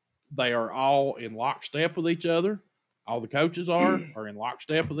 they are all in lockstep with each other. All the coaches are in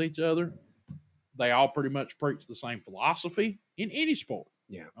lockstep with each other. They all pretty much preach the same philosophy in any sport.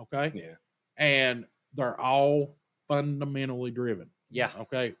 Yeah. Okay. Yeah. And they're all fundamentally driven. Yeah.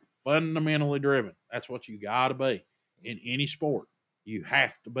 Okay. Fundamentally driven. That's what you got to be in any sport. You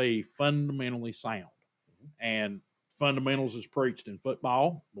have to be fundamentally sound. And fundamentals is preached in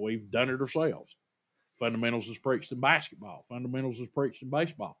football. We've done it ourselves. Fundamentals is preached in basketball. Fundamentals is preached in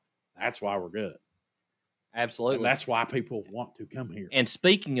baseball. That's why we're good. Absolutely. And that's why people want to come here. And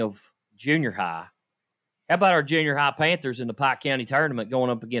speaking of junior high, how about our junior high Panthers in the Pike County tournament going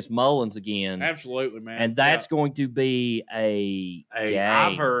up against Mullins again? Absolutely, man. And that's going to be a game.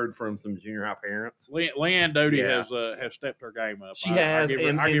 I've heard from some junior high parents. Leanne Doty has stepped her game up. She has. I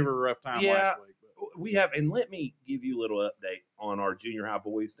give her a rough time last week. But. We have, and let me give you a little update on our junior high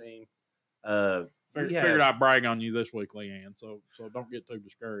boys team. Figured I'd brag on you this week, Leanne. So don't get too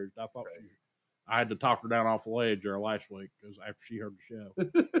discouraged. I thought I had to talk her down off the ledge there last week because after she heard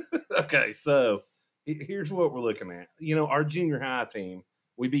the show. Okay, so here's what we're looking at. Our junior high team,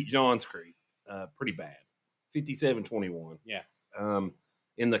 we beat Johns Creek pretty bad, 57-21. Yeah.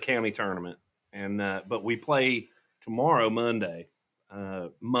 In the county tournament, and but we play tomorrow, Monday,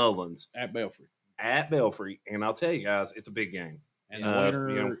 Mullins at Belfry. And I'll tell you guys, it's a big game. And the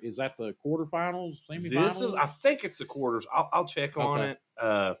winner is that the quarterfinals, semifinals? I think it's the quarters. I'll check on it.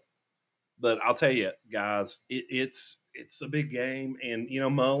 But I'll tell you, guys, it's a big game. And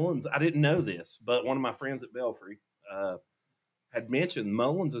Mullins, I didn't know this, but one of my friends at Belfry had mentioned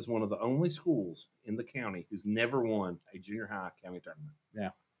Mullins is one of the only schools in the county who's never won a junior high county tournament.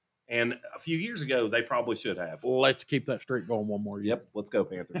 Yeah. And a few years ago, they probably should have. Well, let's keep that streak going one more year. Yep, let's go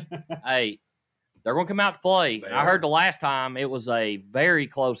Panthers. Hey, they're going to come out to play. I heard the last time it was a very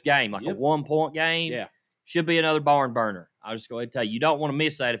close game, like a 1-point game. Yeah. Should be another barn burner. I'll just go ahead and tell you, you don't want to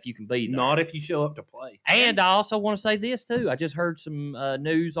miss that if you can be there. Not if you show up to play. And I also want to say this, too. I just heard some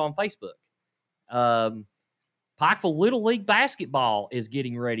news on Facebook. Pikeville Little League basketball is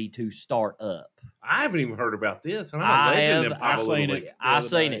getting ready to start up. I haven't even heard about this. And I'm a legend in Pikeville Little League. I've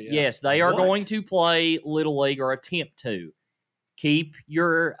seen it. Yes, they are going to play Little League or attempt to. Keep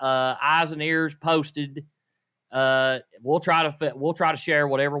your eyes and ears posted. We'll try to share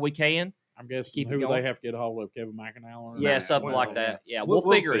whatever we can. I'm guessing who they have to get a hold of, Kevin McAnally? Yeah, something like that. Yeah, we'll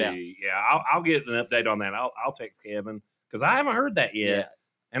figure it out. Yeah, I'll get an update on that. I'll text Kevin because I haven't heard that yet. Yeah.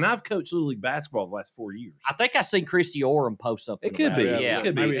 And I've coached Little League basketball the last 4 years. I think I seen Christy Oram post something. It could be. Yeah, it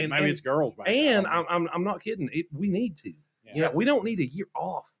could be. Maybe it's girls basketball. And I'm not kidding. We need to. Yeah, we don't need a year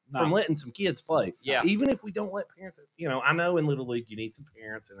off from letting some kids play. Yeah. Even if we don't let parents, I know in Little League you need some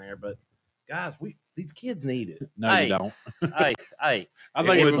parents in there, but guys, these kids need it. No, you don't. hey. I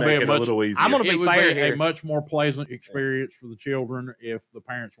think it would be a little easier. I'm going to be fair here. A much more pleasant experience for the children if the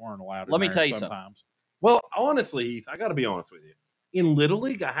parents weren't allowed to. Let me tell you sometimes. something. Well, honestly, Heath, I got to be honest with you. In Little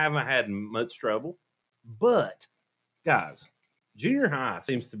League, I haven't had much trouble, but guys, junior high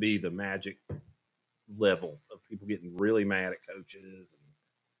seems to be the magic level of people getting really mad at coaches and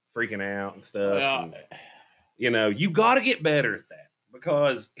freaking out and stuff. You've got to get better at that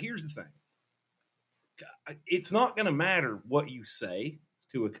because here's the thing. It's not going to matter what you say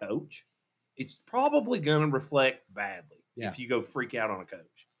to a coach. It's probably going to reflect badly if you go freak out on a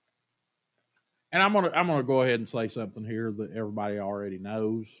coach. And I'm gonna go ahead and say something here that everybody already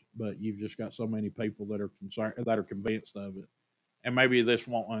knows, but you've just got so many people that are concerned, that are convinced of it. And maybe this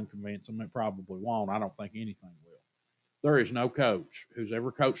won't unconvince them. It probably won't. I don't think anything will. There is no coach who's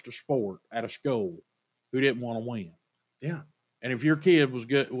ever coached a sport at a school who didn't want to win. Yeah. And if your kid was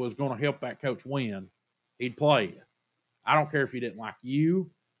going to help that coach win, he'd play you. I don't care if he didn't like you.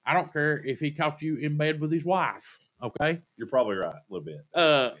 I don't care if he caught you in bed with his wife. Okay? You're probably right a little bit.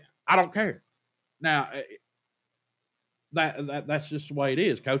 I don't care. Now, that's just the way it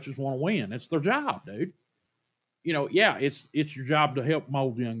is. Coaches want to win. It's their job, dude. yeah, it's your job to help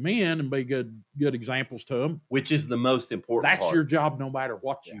mold young men and be good examples to them. Which is the most important That's part. your job no matter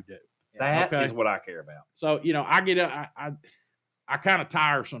what you do. That Okay. is what I care about. So, I kind of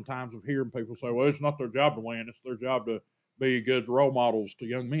tire sometimes of hearing people say, well, it's not their job to win. It's their job to be good role models to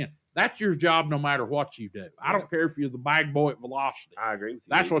young men. That's your job no matter what you do. I don't care if you're the bag boy at Velocity. I agree with you.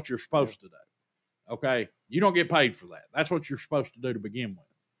 That's what you're supposed to do. Okay? You don't get paid for that. That's what you're supposed to do to begin with.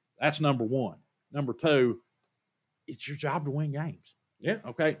 That's number one. Number two, it's your job to win games. Yeah.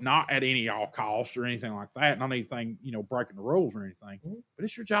 Okay? Not at any all cost or anything like that. Not anything, breaking the rules or anything. Mm-hmm. But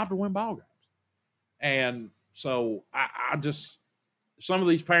it's your job to win ball games. And so I just, some of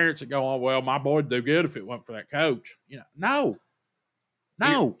these parents that go, oh, well, my boy'd do good if it wasn't for that coach. No.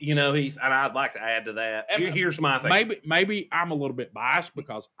 Heath, and I'd like to add to that. Here's my thing. Maybe I'm a little bit biased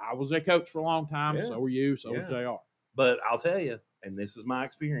because I was a coach for a long time. Yeah. So were you. So was JR. But I'll tell you, and this is my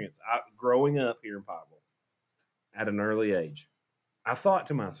experience, growing up here in Pikeville at an early age, I thought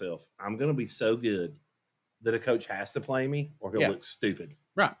to myself, I'm going to be so good that a coach has to play me or he'll look stupid.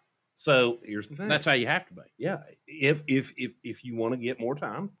 Right. So here's the thing. That's how you have to be. Yeah. If you want to get more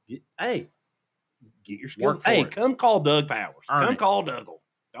time, get your skills. Work for it. Come call Doug Powers. Earn it. Call Dougal.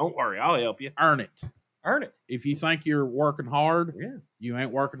 Don't worry, I'll help you. Earn it. Earn it. If you think you're working hard, Yeah. you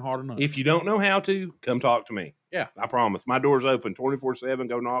ain't working hard enough. If you don't know how to, come talk to me. Yeah. I promise. My door's open 24/7.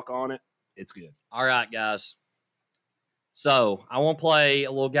 Go knock on it. It's good. All right, guys. So I want to play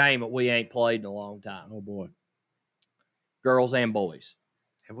a little game that we ain't played in a long time. Oh boy. Girls and boys.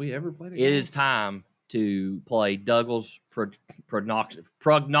 Have we ever played It is time to play Douglas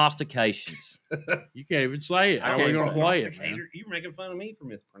prognostications. You can't even say it. How are we going to play it, man? You're making fun of me for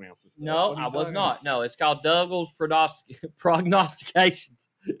mispronouncing stuff. No, What are I you was talking not. No, it's called Douglas prognostications.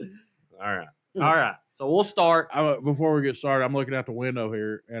 about? All right. All right. So we'll start. Before we get started, I'm looking out the window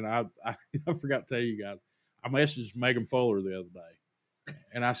here, and I forgot to tell you guys. I messaged Megan Fuller the other day,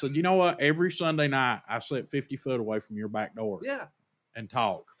 and I said, you know what? Every Sunday night, I sit 50 foot away from your back door Yeah. and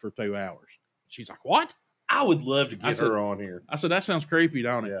talk for 2 hours. She's like, what? I would love to I get said- her on here. I said, that sounds creepy,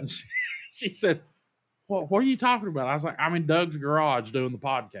 don't it? Yeah. And she said, well, what are you talking about? I was like, I'm in Doug's garage doing the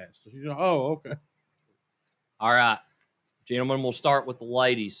podcast. She said, oh, okay. All right. Gentlemen, we'll start with the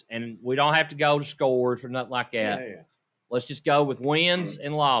ladies. And we don't have to go to scores or nothing like that. Yeah. Let's just go with wins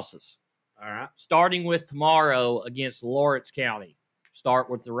and losses. All right. Starting with tomorrow against Lawrence County. Start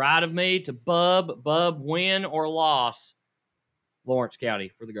with the right of me to Bub. Bub, win or loss, Lawrence County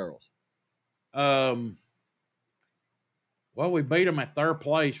for the girls. Well, we beat them at third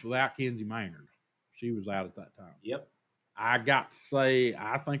place without Kenzie Maynard. She was out at that time. Yep. I got to say,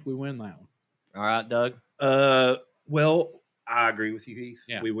 I think we win that one. All right, Doug. Well, I agree with you, Heath.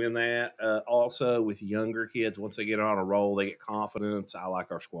 Yeah. We win that. Also, with younger kids, once they get on a roll, they get confidence. I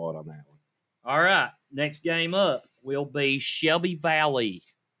like our squad on that one. All right. Next game up will be Shelby Valley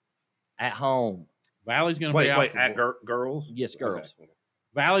at home. Valley's going to be out for girls? Yes, girls. Okay.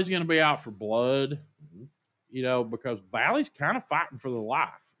 Valley's going to be out for blood, Mhm. Because Valley's kind of fighting for their life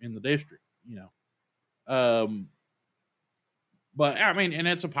in the district, But, I mean, and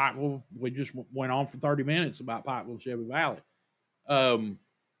it's a Pikeville. We just went on for 30 minutes about Pikeville and Shelby Valley.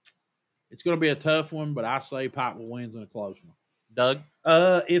 It's going to be a tough one, but I say Pikeville wins in a close one. Doug?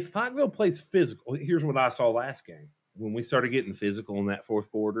 If Pikeville plays physical, here's what I saw last game. When we started getting physical in that fourth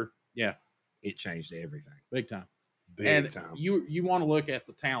quarter, Yeah. it changed everything. Big time. Big time. You want to look at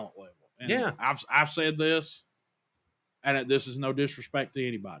the talent level. And Yeah. I've said this, and this is no disrespect to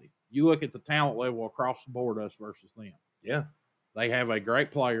anybody. You look at the talent level across the board, us versus them. Yeah. They have a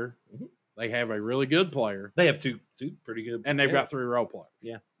great player. Mhm. They have a really good player, They have two pretty good. and they've yeah. got 3 role players.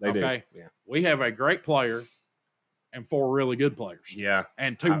 Yeah, they Okay. do. Yeah. We have a great player and 4 really good players, Yeah.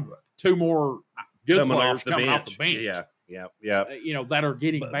 and two more good Coming players off the coming bench. off the bench. Yeah. That are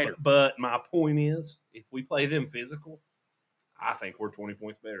getting But, better. but my point is, if we play them physical, I think we're 20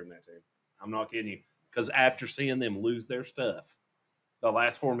 points better than that team. I'm not kidding you. Because after seeing them lose their stuff, the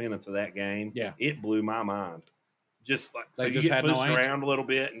last 4 minutes of that game, Yeah. it blew my mind. Just like They so, you just get had no pushed answer. around a little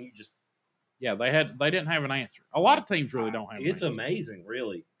bit, and you just Yeah, they didn't have an answer. A lot of teams really don't have an It's answer. amazing,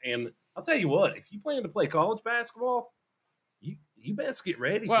 really. And I'll tell you what, if you plan to play college basketball, you best get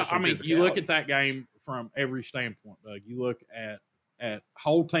ready. Well, for some I mean, you look physicality. at that game from every standpoint, Doug. You look at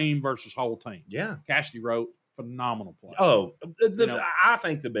whole team versus whole team. Yeah. Cassidy wrote phenomenal play. Oh, know, I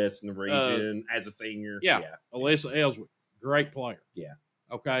think the best in the region as a senior. yeah. Alyssa Ellswick, great player. Yeah.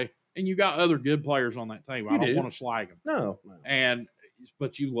 Okay. And you got other good players on that team. I You don't do. want to slag them. No.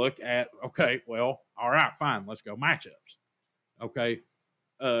 But you look at, okay, well, all right, fine. Let's go matchups. Okay.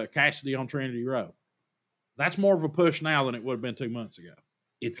 Cassidy on Trinity Road. That's more of a push now than it would have been 2 months ago.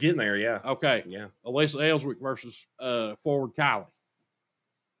 It's getting there, yeah. Okay. Yeah. Alyssa Ellswick versus forward Kylie.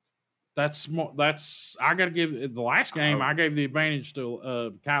 That's I got to give the last game. I gave the advantage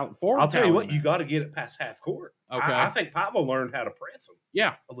to Kylie. Forward I'll tell you Kylie what, in you there. got to get it past half court. Okay. I think Pablo learned how to press them.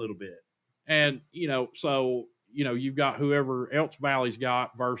 Yeah. A little bit. And, so, you've got whoever else Valley's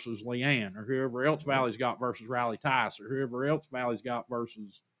got versus Leanne, or whoever else Valley's got versus Riley Tice, or whoever else Valley's got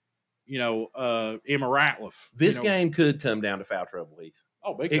versus, Emma Ratliff. This game could come down to foul trouble, Heath.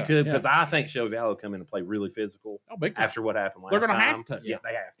 Oh, big It time. could, yeah. because I think Shelby Valley will come in and play really physical Oh, big time. after what happened last They're time. going to have to. Yeah,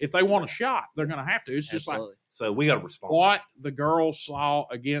 they have to. If they want a shot, they're going to have to. It's just like Absolutely. So we got to respond. what the girls saw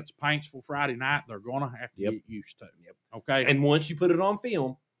against Paintsville Friday night, they're going to have to Yep. get used to. Okay. And once you put it on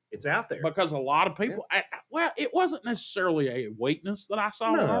film, it's out there. Because a lot of people, it wasn't necessarily a weakness that I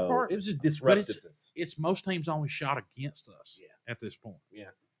saw on our part. It was just But it's- disruptiveness. It's most teams only shot against us at this point. Yeah.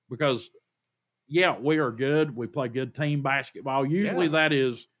 Because, we are good. We play good team basketball. Usually Yeah. that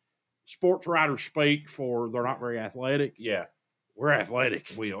is sports writers speak for they're not very athletic. Yeah, We're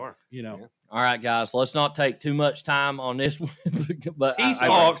athletic. we are. Yeah. All right, guys, let's not take too much time on this one. But He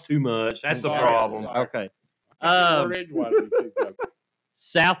talks too much. That's the Sorry. problem. Okay. Word edgewise with you, Joe.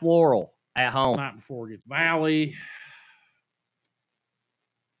 South Laurel at home. Night before it gets Valley.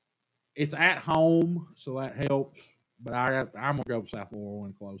 It's at home, so that helps. But I'm gonna go with South Laurel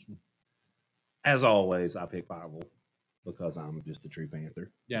in close one. As always, I pick Bible because I'm just a true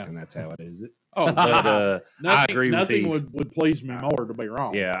Panther. Yeah. And that's how it is. Oh, But I agree with nothing Heath. would please me more to be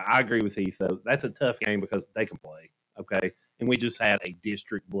wrong. Yeah, I agree with Heath, though. That's a tough game because they can play. Okay. And we just had a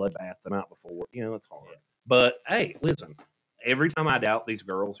district bloodbath the night before. It's hard. Yeah. But hey, listen, every time I doubt these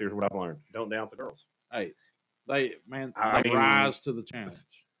girls, here's what I've learned. Don't doubt the girls. Hey, I they mean, rise to the challenge.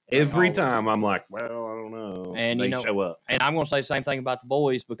 Every Always. time I'm like, well, I don't know. And, they you know, show up. And I'm going to say the same thing about the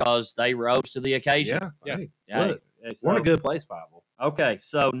boys because they rose to the occasion. Yeah. Yeah. Hey, look, we're in a good place, Bible. Okay,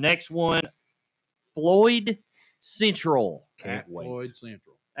 so next one, Floyd Central. Can't At wait. Floyd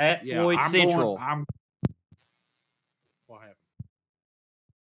Central. At Yeah, Floyd I'm Central. What happened?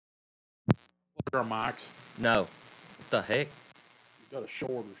 Look at our mics. No. What the heck? Got a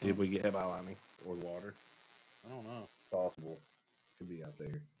short or something. Did we get hit by lightning or water? I don't know. Possible. Could be out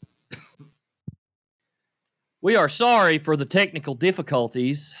there. We are sorry for the technical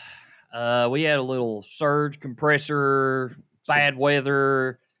difficulties. We had a little surge, compressor, bad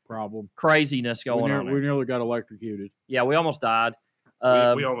weather, Problem. craziness going on. We there. nearly got electrocuted. Yeah, we almost died.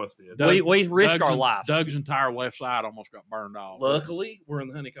 We almost did. We risked our lives. Doug's entire left side almost got burned off. Luckily, we're in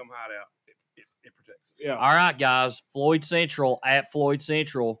the honeycomb hideout. It protects us. Yeah. All right, guys. Floyd Central at Floyd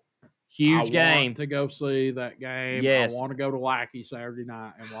Central. Huge I game. want to go see that game. Yes. I want to go to Lackey Saturday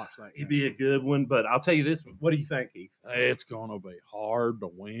night and watch that game. It'd be a good one, but I'll tell you this. What do you think, Keith? It's going to be hard to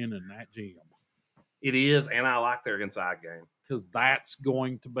win in that gym It is, and I like their inside game. because that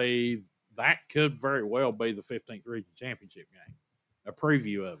could very well be the 15th Region Championship game. A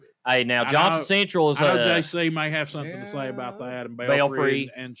preview of it. Hey, now I Johnson know- Central is I know JC may have something to say about Yeah. that, and Belfry.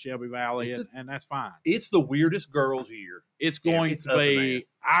 Belfry and Shelby Valley, It's and that's fine. It's the weirdest girls' year. It's going it's to up in be.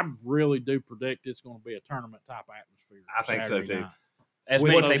 I really do predict it's going to be a tournament type atmosphere. I think so, Saturday too. night. as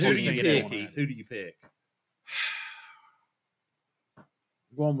With many those people Who as do you you can teams get pick, in. going Keith? Who do you pick?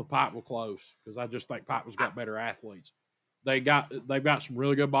 Going with Pikeville close because I just think Pikeville's got better athletes. They've got some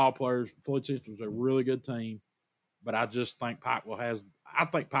really good ball players. Floyd Central's a really good team, but I just think Pikeville has. I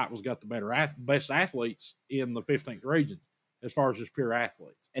think Pikeville's got the best athletes in the 15th region as far as just pure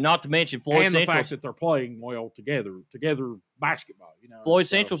athletes, And not to mention Floyd and the Central. fact that they're playing well together basketball. Floyd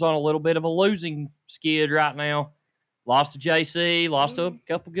So- Central's on a little bit of a losing skid right now. Lost to JC, lost to a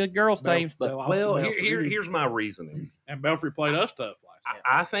couple good girls Belf- teams, they but lost Well, to Belfry. here's my reasoning. And Belfry played us tough last year.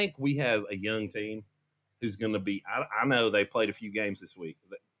 I think we have a young team who's going to be. I know they played a few games this week,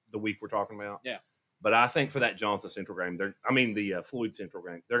 the week we're talking about. Yeah. But I think for that Johnson Central game, the Floyd Central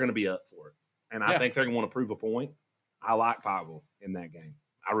game, they're going to be up for it, and I Yeah. think they're going to want to prove a point. I like Pikeville in that game.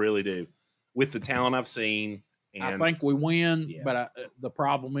 I really do, with the talent I've seen. And I think we win, Yeah. but the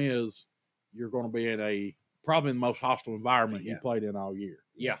problem is you're going to be in probably the most hostile environment you Yeah. played in all year.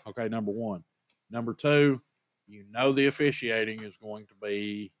 Yeah. Okay, number one. Number two, the officiating is going to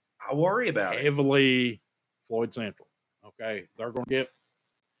be I worry about it. heavily Floyd Central. Okay, they'll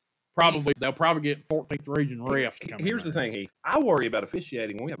probably get 14th region refs. to come in Here's the there. thing, Heath. I worry about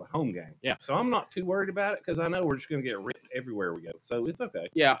officiating when we have a home game. Yeah. So I'm not too worried about it because I know we're just going to get ripped everywhere we go. So it's okay.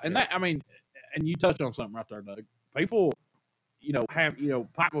 Yeah, and and you touched on something right there, Doug. People,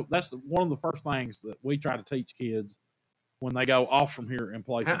 that's one of the first things that we try to teach kids when they go off from here and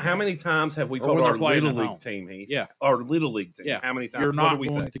play. How many times have we Or told when they're our playing little at league home. team, Heath? Yeah. Our little league team. Yeah. How many times? You're What not do we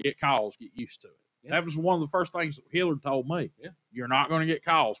going say? to get calls. Get used to it. Yeah. That was one of the first things that Hillard told me. Yeah. You're not going to get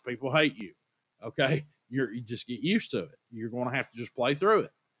calls. People hate you. Okay. You just get used to it. You're going to have to just play through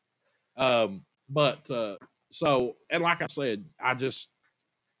it. So, and like I said,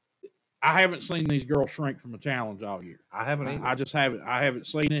 I haven't seen these girls shrink from a challenge all year. I haven't either. I just haven't. I haven't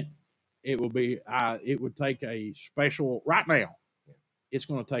seen it. It would take a special right now. It's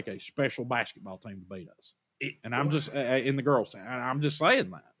going to take a special basketball team to beat us. And I'm just in the girls' team. I'm just saying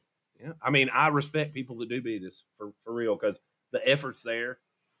that. Yeah, I mean, I respect people that do beat us for real because the effort's there,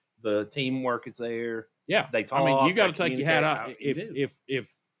 the teamwork is there. Yeah, They talk. I mean, you got to they take your hat communicate. off. You do. If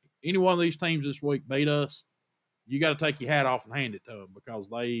any one of these teams this week beat us, you got to take your hat off and hand it to them because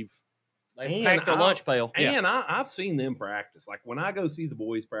they've They packed their lunch pail. Yeah. And I've seen them practice. Like when I go see the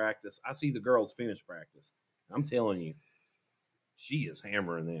boys practice, I see the girls finish practice. I'm telling you, she is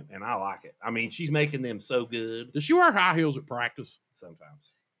hammering them, and I like it. I mean, she's making them so good Does she wear high heels at practice?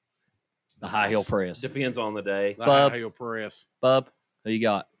 sometimes. The high heel press. Depends on the day. The Bub. high heel press. Bub, who you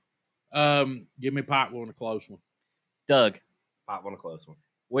got? Give me Pikeville in a close one. Doug. Pop on a close one.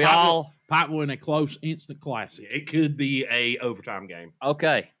 We Pikeville- all Pikeville in a close instant classic. It could be a overtime game.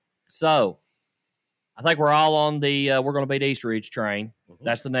 okay. So I think we're all on the we're going to beat East Ridge train. Mhm.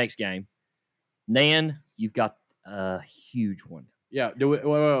 That's the next game. Nan, you've got a huge one. Yeah. Do we?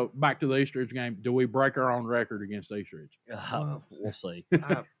 Well, back to the East Ridge game. Do we break our own record against East Ridge? We'll see.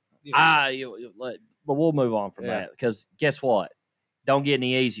 We'll move on from Yeah. that because guess what? Don't get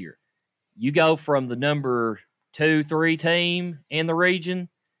any easier. You go from the number 2, 3 team in the region,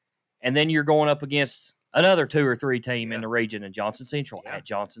 and then you're going up against another 2 or 3 team in Yeah. the region in Johnson Central Yeah. at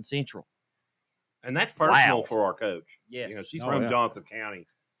Johnson Central. And that's personal Wow. for our coach. Yes. You know, she's Oh, from yeah. Johnson County.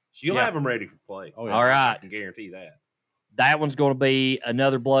 She'll Yeah. have them ready for play. Oh, yeah. All I right. can guarantee that. That one's going to be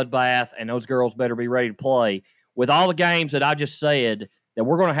another bloodbath, and those girls better be ready to play. With all the games that I just said, that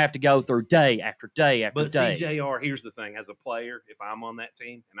we're going to have to go through day after day after But day. CJR, here's the thing: as a player, if I'm on that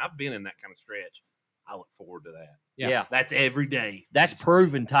team, and I've been in that kind of stretch, I look forward to that. Yeah. That's every day. That's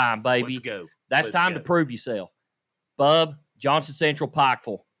proven time, baby. Let's go. That's Let's time go. to prove yourself. Bub, Johnson Central,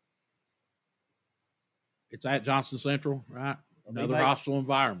 Pikeville. It's at Johnson Central, right? Another mate. hostile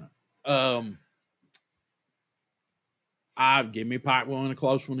environment. I give me Pikeville in a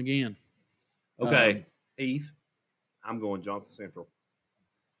close one again. Okay, Heath, I'm going Johnson Central.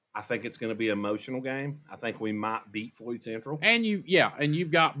 I think it's going to be an emotional game. I think we might beat Floyd Central. And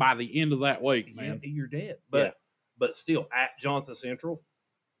you've got by the end of that week, man. You're dead. But still, at Johnson Central,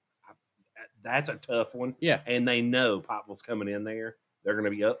 that's a tough one. Yeah. And they know Pikeville's coming in there. They're going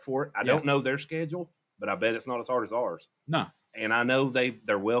to be up for it. I don't know their schedule, but I bet it's not as hard as ours. No. And I know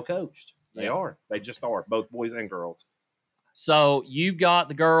they're well coached. They Yeah. are. They just are, both boys and girls. So you've got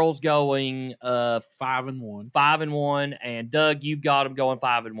the girls going 5-1. 5-1, and Doug, you've got them going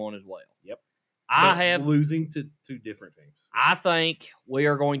 5-1 as well. Yep. I But have. losing to two different teams. I think we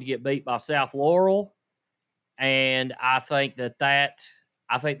are going to get beat by South Laurel, and I think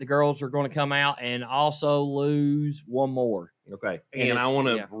I think the girls are going to come out and also lose one more. Okay. And And I it's- want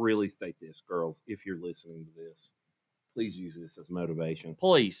to yeah. really state this, girls, if you're listening to this, please use this as motivation,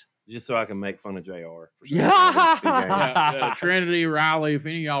 Please. just so I can make fun of JR. For Yeah. Trinity, Riley, if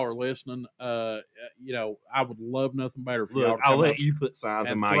any of y'all are listening, I would love nothing better for y'all Look, to I'll come let up you put signs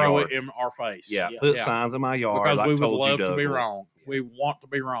in and my throw yard. it in our face. Yeah, Yeah. put Yeah. signs in my yard. Because like we would told you, love to be Doug. wrong. Yeah. We want to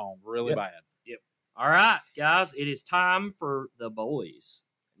be wrong really Yep. bad. All right, guys, it is time for the boys.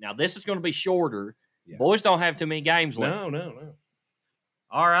 Now, this is going to be shorter. Yeah. Boys don't have too many games left. No.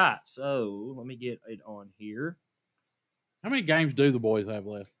 All right, so let me get it on here. How many games do the boys have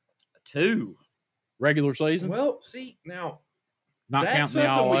left? 2. Regular season? Well, see, now Not that's counting the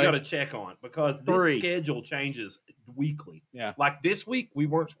something we all got to check on because 3. this schedule changes weekly. Yeah. Like this week, we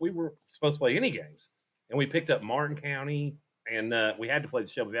were supposed to play any games, and we picked up Martin County, and we had to play the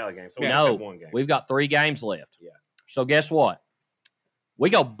Shelby Valley game, so we No, just took one game. We've got 3 games left. Yeah. So guess what? We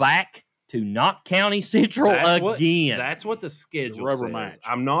go back to Knott County Central again. That's what the schedule rubber says. match.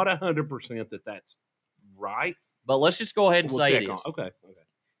 I'm not 100% that's right. But let's just go ahead and We'll say check it on. is. Okay.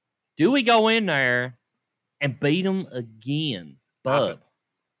 Do we go in there and beat them again? Bub.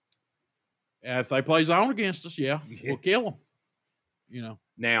 If they play zone against us, Yeah. we'll kill them. You know.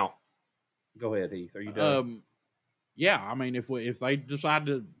 Now, go ahead, Heath. Are you done? Yeah. I mean, if they decide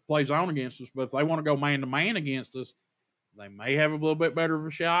to play zone against us, but if they want to go man to man against us, they may have a little bit better of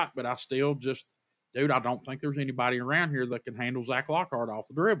a shot. But I still dude, I don't think there's anybody around here that can handle Zach Lockhart off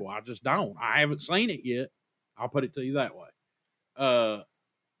the dribble. I just don't. I haven't seen it yet. I'll put it to you that way. Until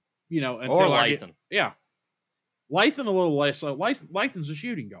Or I get, Lathan. yeah, Lathan a little less so. Lathan's a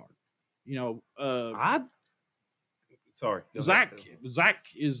shooting guard. Sorry. Go Zach ahead. Zach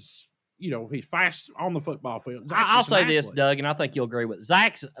is he's fast on the football field. I'll Zach's just an say this, athlete. Doug, and I think you'll agree with it.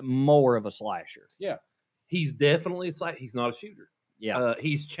 Zach's more of a slasher. He's definitely he's not a shooter. Yeah.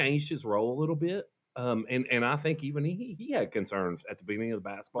 He's changed his role a little bit. And I think even he had concerns at the beginning of the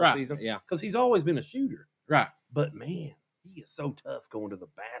basketball Right, season. yeah. Because he's always been a shooter. Right. But man, he is so tough going to the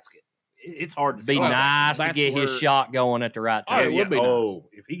basket. It's hard to Be stop. nice to that's get his where- shot going at the right Oh, time. it would be nice. Oh,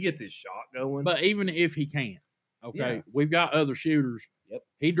 if he gets his shot going. But even if he can, okay, Yeah. we've got other shooters. Yep.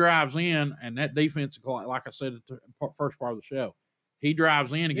 He drives in, and that defense, like I said at the first part of the show, he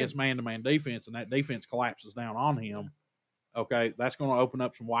drives in against man-to-man defense, and that defense collapses down on him. Okay, that's going to open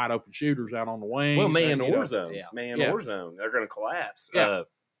up some wide open shooters out on the wings. well, man and, you know, or zone. yeah. Man Yeah. or zone. They're going to collapse. Yeah.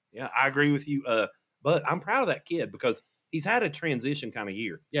 Yeah, I agree with you. But I'm proud of that kid because he's had a transition kind of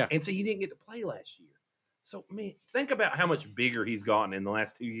year. Yeah. And so he didn't get to play last year. So, man, think about how much bigger he's gotten in the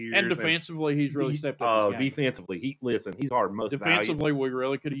last 2 years. And defensively, he's really stepped up. his game. Defensively, he's our most Defensively, we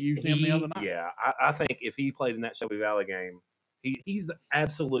really could have used him the other night. Yeah, I think if he played in that Shelby Valley game, he's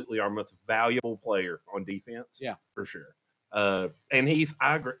absolutely our most valuable player on defense. Yeah. For sure. And Heath,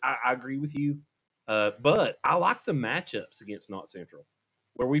 I agree with you. But I like the matchups against Not Central.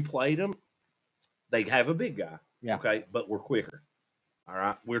 Where we played them, they have a big guy. Yeah. Okay, but we're quicker. All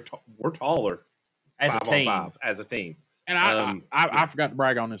right, we're taller As a 5 on team. 5 as a team. And I forgot to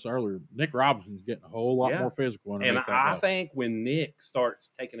brag on this earlier. Nick Robinson's getting a whole lot Yeah. more physical. And underneath that I ball. think when Nick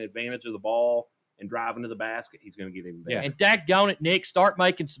starts taking advantage of the ball and driving to the basket, he's going to get even better. Yeah. And daggone it, Nick, start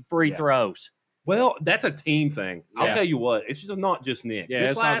making some free Yeah. throws. Well, that's a team thing. I'll Yeah. tell you what, it's just not just Nick. Yeah,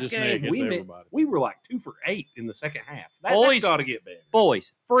 this it's not last just game, Nick, it's everybody. we were like 2 for 8 in the second half. That's Boys- got to get better.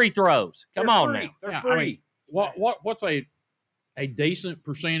 Boys, free throws. Come They're on free. now. They're Yeah, I free. mean, what's a decent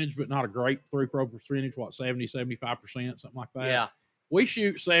percentage, but not a great free throw percentage? What, 70, 75%, something like that? Yeah. We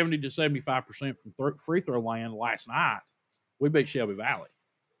shoot 70 to 75% from free throw land last night. We beat Shelby Valley.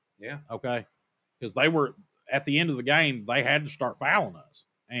 Yeah. Okay. Because they were at the end of the game, they had to start fouling us,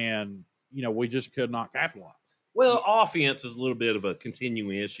 and we just could not capitalize. Well, offense is a little bit of a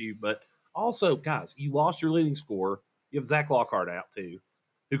continuing issue, but also, guys, you lost your leading scorer. You have Zach Lockhart out too,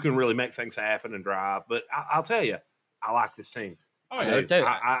 who can really make things happen and drive. But I'll tell you, I like this team. Oh I yeah, do. too.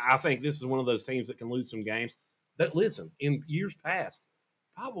 I think this is one of those teams that can lose some games. That listen, in years past,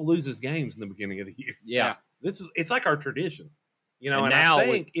 Pablo loses games in the beginning of the year. Yeah. It's like our tradition, And And now I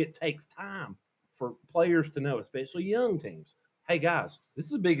think it takes time for players to know, especially young teams. Hey guys, this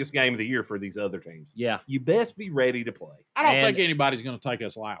is the biggest game of the year for these other teams. Yeah. You best be ready to play. I don't And- think anybody's going to take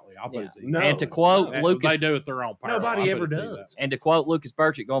us lightly. I'll put it to you. No. And to quote They- Lucas they do it their own power. Nobody I'll ever put it to you does. that way. And to quote Lucas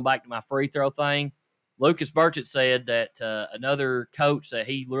Burchett, going back to my free throw thing, Lucas Burchett said that another coach that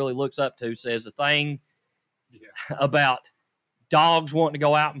he really looks up to says the thing about dogs wanting to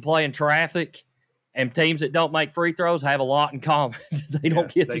go out and play in traffic and teams that don't make free throws have a lot in common. They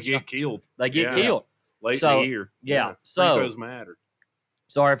don't get They the get killed they get yeah. killed. late So, in the year. yeah, Free so- throws matter.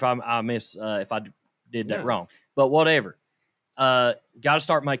 Sorry if I miss if I did that Yeah. wrong, but whatever. Got to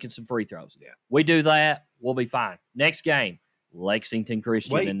start making some free throws. Yeah. We do that, we'll be fine. Next game, Lexington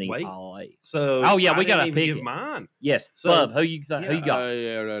Christian Wait, in the wait. All A. So Oh, yeah, I we didn't gotta even pick give it. mine. Yes, So- Bub, who you who you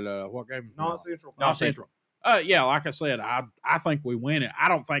got? What game? is it? Not Central. Not Central. Yeah, like I said, I think we win it. I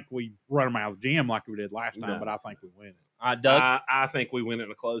don't think we run them out of the gym like we did last time, No. but I think we win it. All right, Doug. I think we win it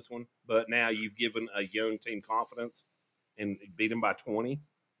in a close one, but now you've given a young team confidence and beat them by 20.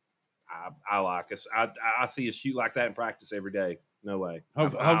 I like us. I see us shoot like that in practice every day. No way.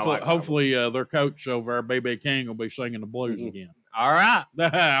 Hopefully, their coach over there, BB King, will be singing the blues Mhm. again. All right,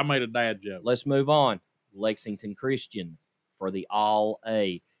 I made a dad joke. let's move on. Lexington Christian for the All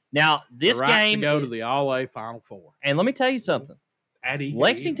A. Now this The right game, to go to the All A Final Four. and let me tell you something. At Eagle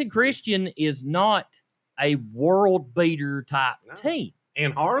Lexington Christian is not a world beater type No. team.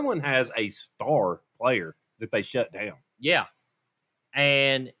 and Harlan has a star player that they shut down. Yeah.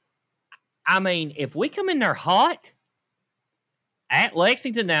 And I mean, if we come in there hot at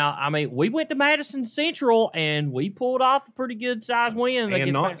Lexington now, I mean, we went to Madison Central and we pulled off a pretty good size win And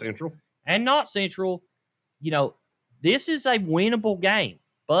against not Madison. Central. And not Central. This is a winnable game.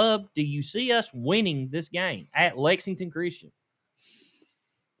 Bub, do you see us winning this game at Lexington Christian?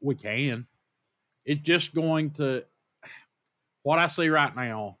 We can. It's just going to what I see right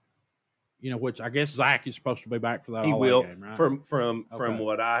now. Which I guess Zach is supposed to be back for that He All will A game, right? from Okay.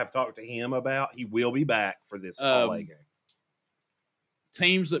 what I have talked to him about. He will be back for this All A game.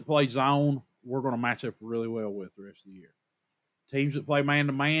 Teams that play zone, we're going to match up really well with the rest of the year. Teams that play man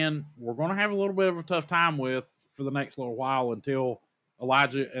to man, we're going to have a little bit of a tough time with for the next little while until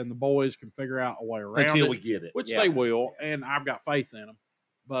Elijah and the boys can figure out a way around Until it, we get it, which Yeah. they will, and I've got faith in them.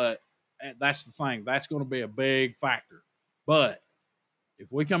 But that's the thing; that's going to be a big factor. But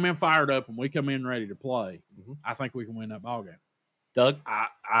if we come in fired up and we come in ready to play, Mhm. I think we can win that ball game. Doug? I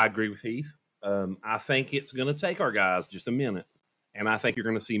agree with Heath. I think it's going to take our guys just a minute, and I think you're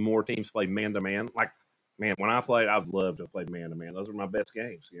going to see more teams play man to man. Like, man, when I played, I'd love to play man to man. Those are my best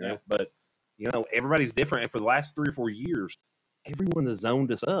games, you know. Yeah. But everybody's different, and for the last 3 or 4 years, everyone has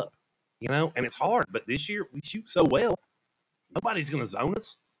zoned us up, and it's hard. But this year, we shoot so well, nobody's going to zone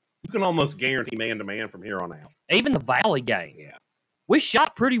us. You can almost guarantee man to man from here on out. Even the Valley game. Yeah. We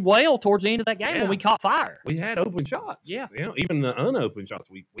shot pretty well towards the end of that game Yeah. when we caught fire. We had open shots. Yeah. Even the unopened shots,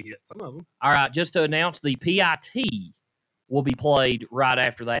 we hit some of them. All right, just to announce, the PIT will be played right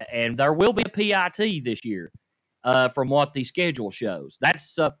after that, and there will be a PIT this year from what the schedule shows.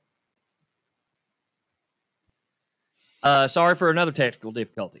 That's sorry for another technical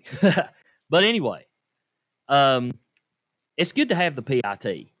difficulty. But anyway, it's good to have the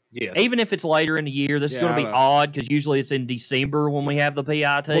PIT. Yes. Even if it's later in the year, this is going to be odd because usually it's in December when we have the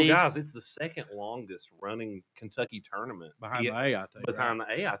PIT. Well, guys, it's the second longest running Kentucky tournament Behind the AIT. behind the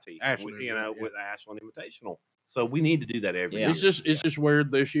AIT. Ashland, With the Ashland Invitational. So we need to do that every Yeah. year. It's just weird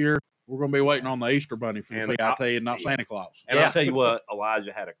this year. We're going to be waiting on the Easter Bunny for And the PIT and not Santa Claus. And Yeah. I'll tell you what,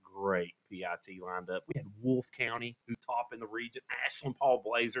 Elijah had a great PIT lined up. We had Wolf County, who's top in the region, Ashland Paul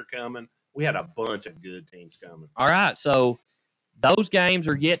Blazer coming. We had a bunch of good teams coming. All right, so those games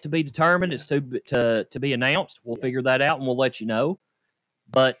are yet to be determined. It's to be announced. We'll figure that out, and we'll let you know.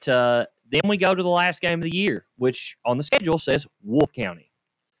 But then we go to the last game of the year, which on the schedule says Wolf County.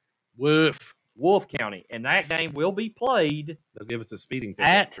 Wolf County. And that game will be played They'll give us a speeding ticket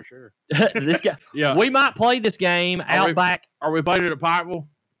At- for sure. this guy. Yeah. We might play this game out we- back. Are we playing it at Pikeville?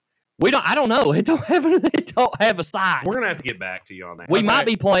 I don't know. It don't have a site. We're going to have to get back to you on that. We Okay. might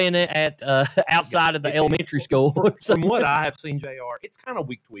be playing it at outside of the elementary school. From what I have seen, JR, it's kind of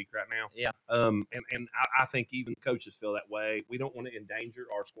week to week right now. Yeah. And I think even coaches feel that way. We don't want to endanger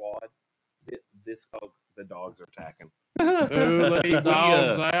our squad. The dogs are attacking. Ooh, leave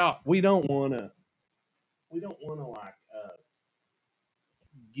dogs out. We don't want to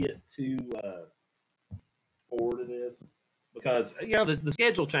get too forward to this because the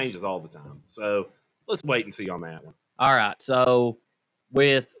schedule changes all the time. So let's wait and see on that one. All right. So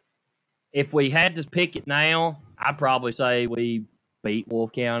if we had to pick it now, I'd probably say we beat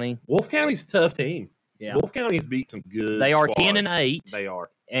Wolf County. Wolf County's a tough team. Yeah. Wolf County's beat some good. They are squads. 10-8. They are.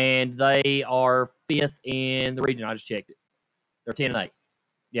 And they are 5th in the region. I just checked it. They're 10-8.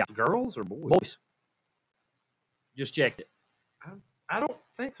 Girls or boys? Boys. Just checked it. I don't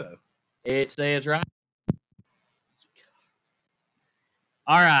think so. It says right.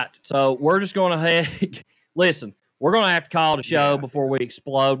 All right. So we're just going to listen. We're going to have to call the show Yeah. before we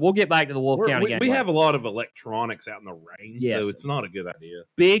explode. We'll get back to the Wolf County game. We later. have a lot of electronics out in the rain, Yes. so it's not a good idea.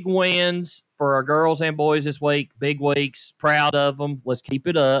 Big wins for our girls and boys this week. Big weeks. Proud of them. Let's keep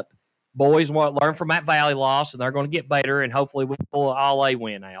it up. Boys want to learn from that Valley loss, and they're going to get better, and hopefully we pull an all-A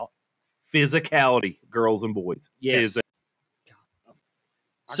win out. Physicality, girls and boys. Yes. Physi-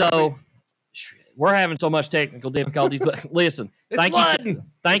 So we're having so much technical difficulties, but listen, It's thank flooding. you,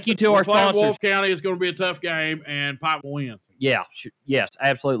 thank you to We're our playing sponsors. Wolf County. It's going to be a tough game, and Pikeville wins. Yeah, yes,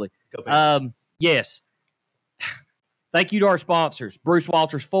 absolutely. Go Panthers. Yes. Thank you to our sponsors, Bruce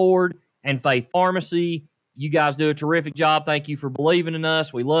Walters Ford and Faith Pharmacy. You guys do a terrific job. Thank you for believing in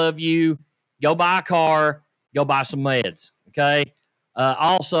us. We love you. Go buy a car. Go buy some meds. Okay.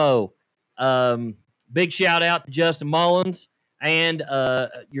 Also, big shout out to Justin Mullins and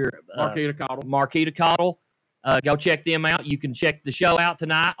your Marquita Cottle. Marquita Cottle. Go check them out. You can check the show out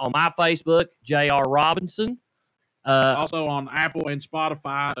tonight on my Facebook, J.R. Robinson. Also on Apple and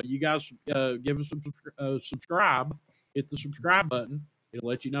Spotify. You guys give us some subscribe. Hit the subscribe button. It'll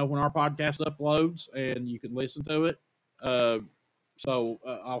let you know when our podcast uploads, and you can listen to it. Also,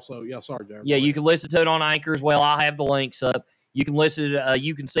 sorry, Jared. Yeah, you can listen to it on Anchor as well. I'll have the links up. You can listen.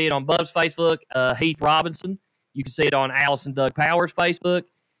 You can see it on Bub's Facebook, Heath Robinson. You can see it on Allison Doug Powers' Facebook.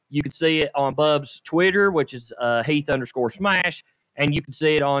 You can see it on Bub's Twitter, which is Heath_Smash. And you can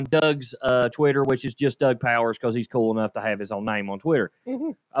see it on Doug's Twitter, which is just Doug Powers, because he's cool enough to have his own name on Twitter.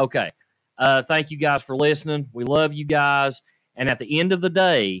 Mhm. Okay. Thank you guys for listening. We love you guys. And at the end of the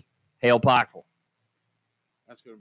day, hail Pikeville. That's good.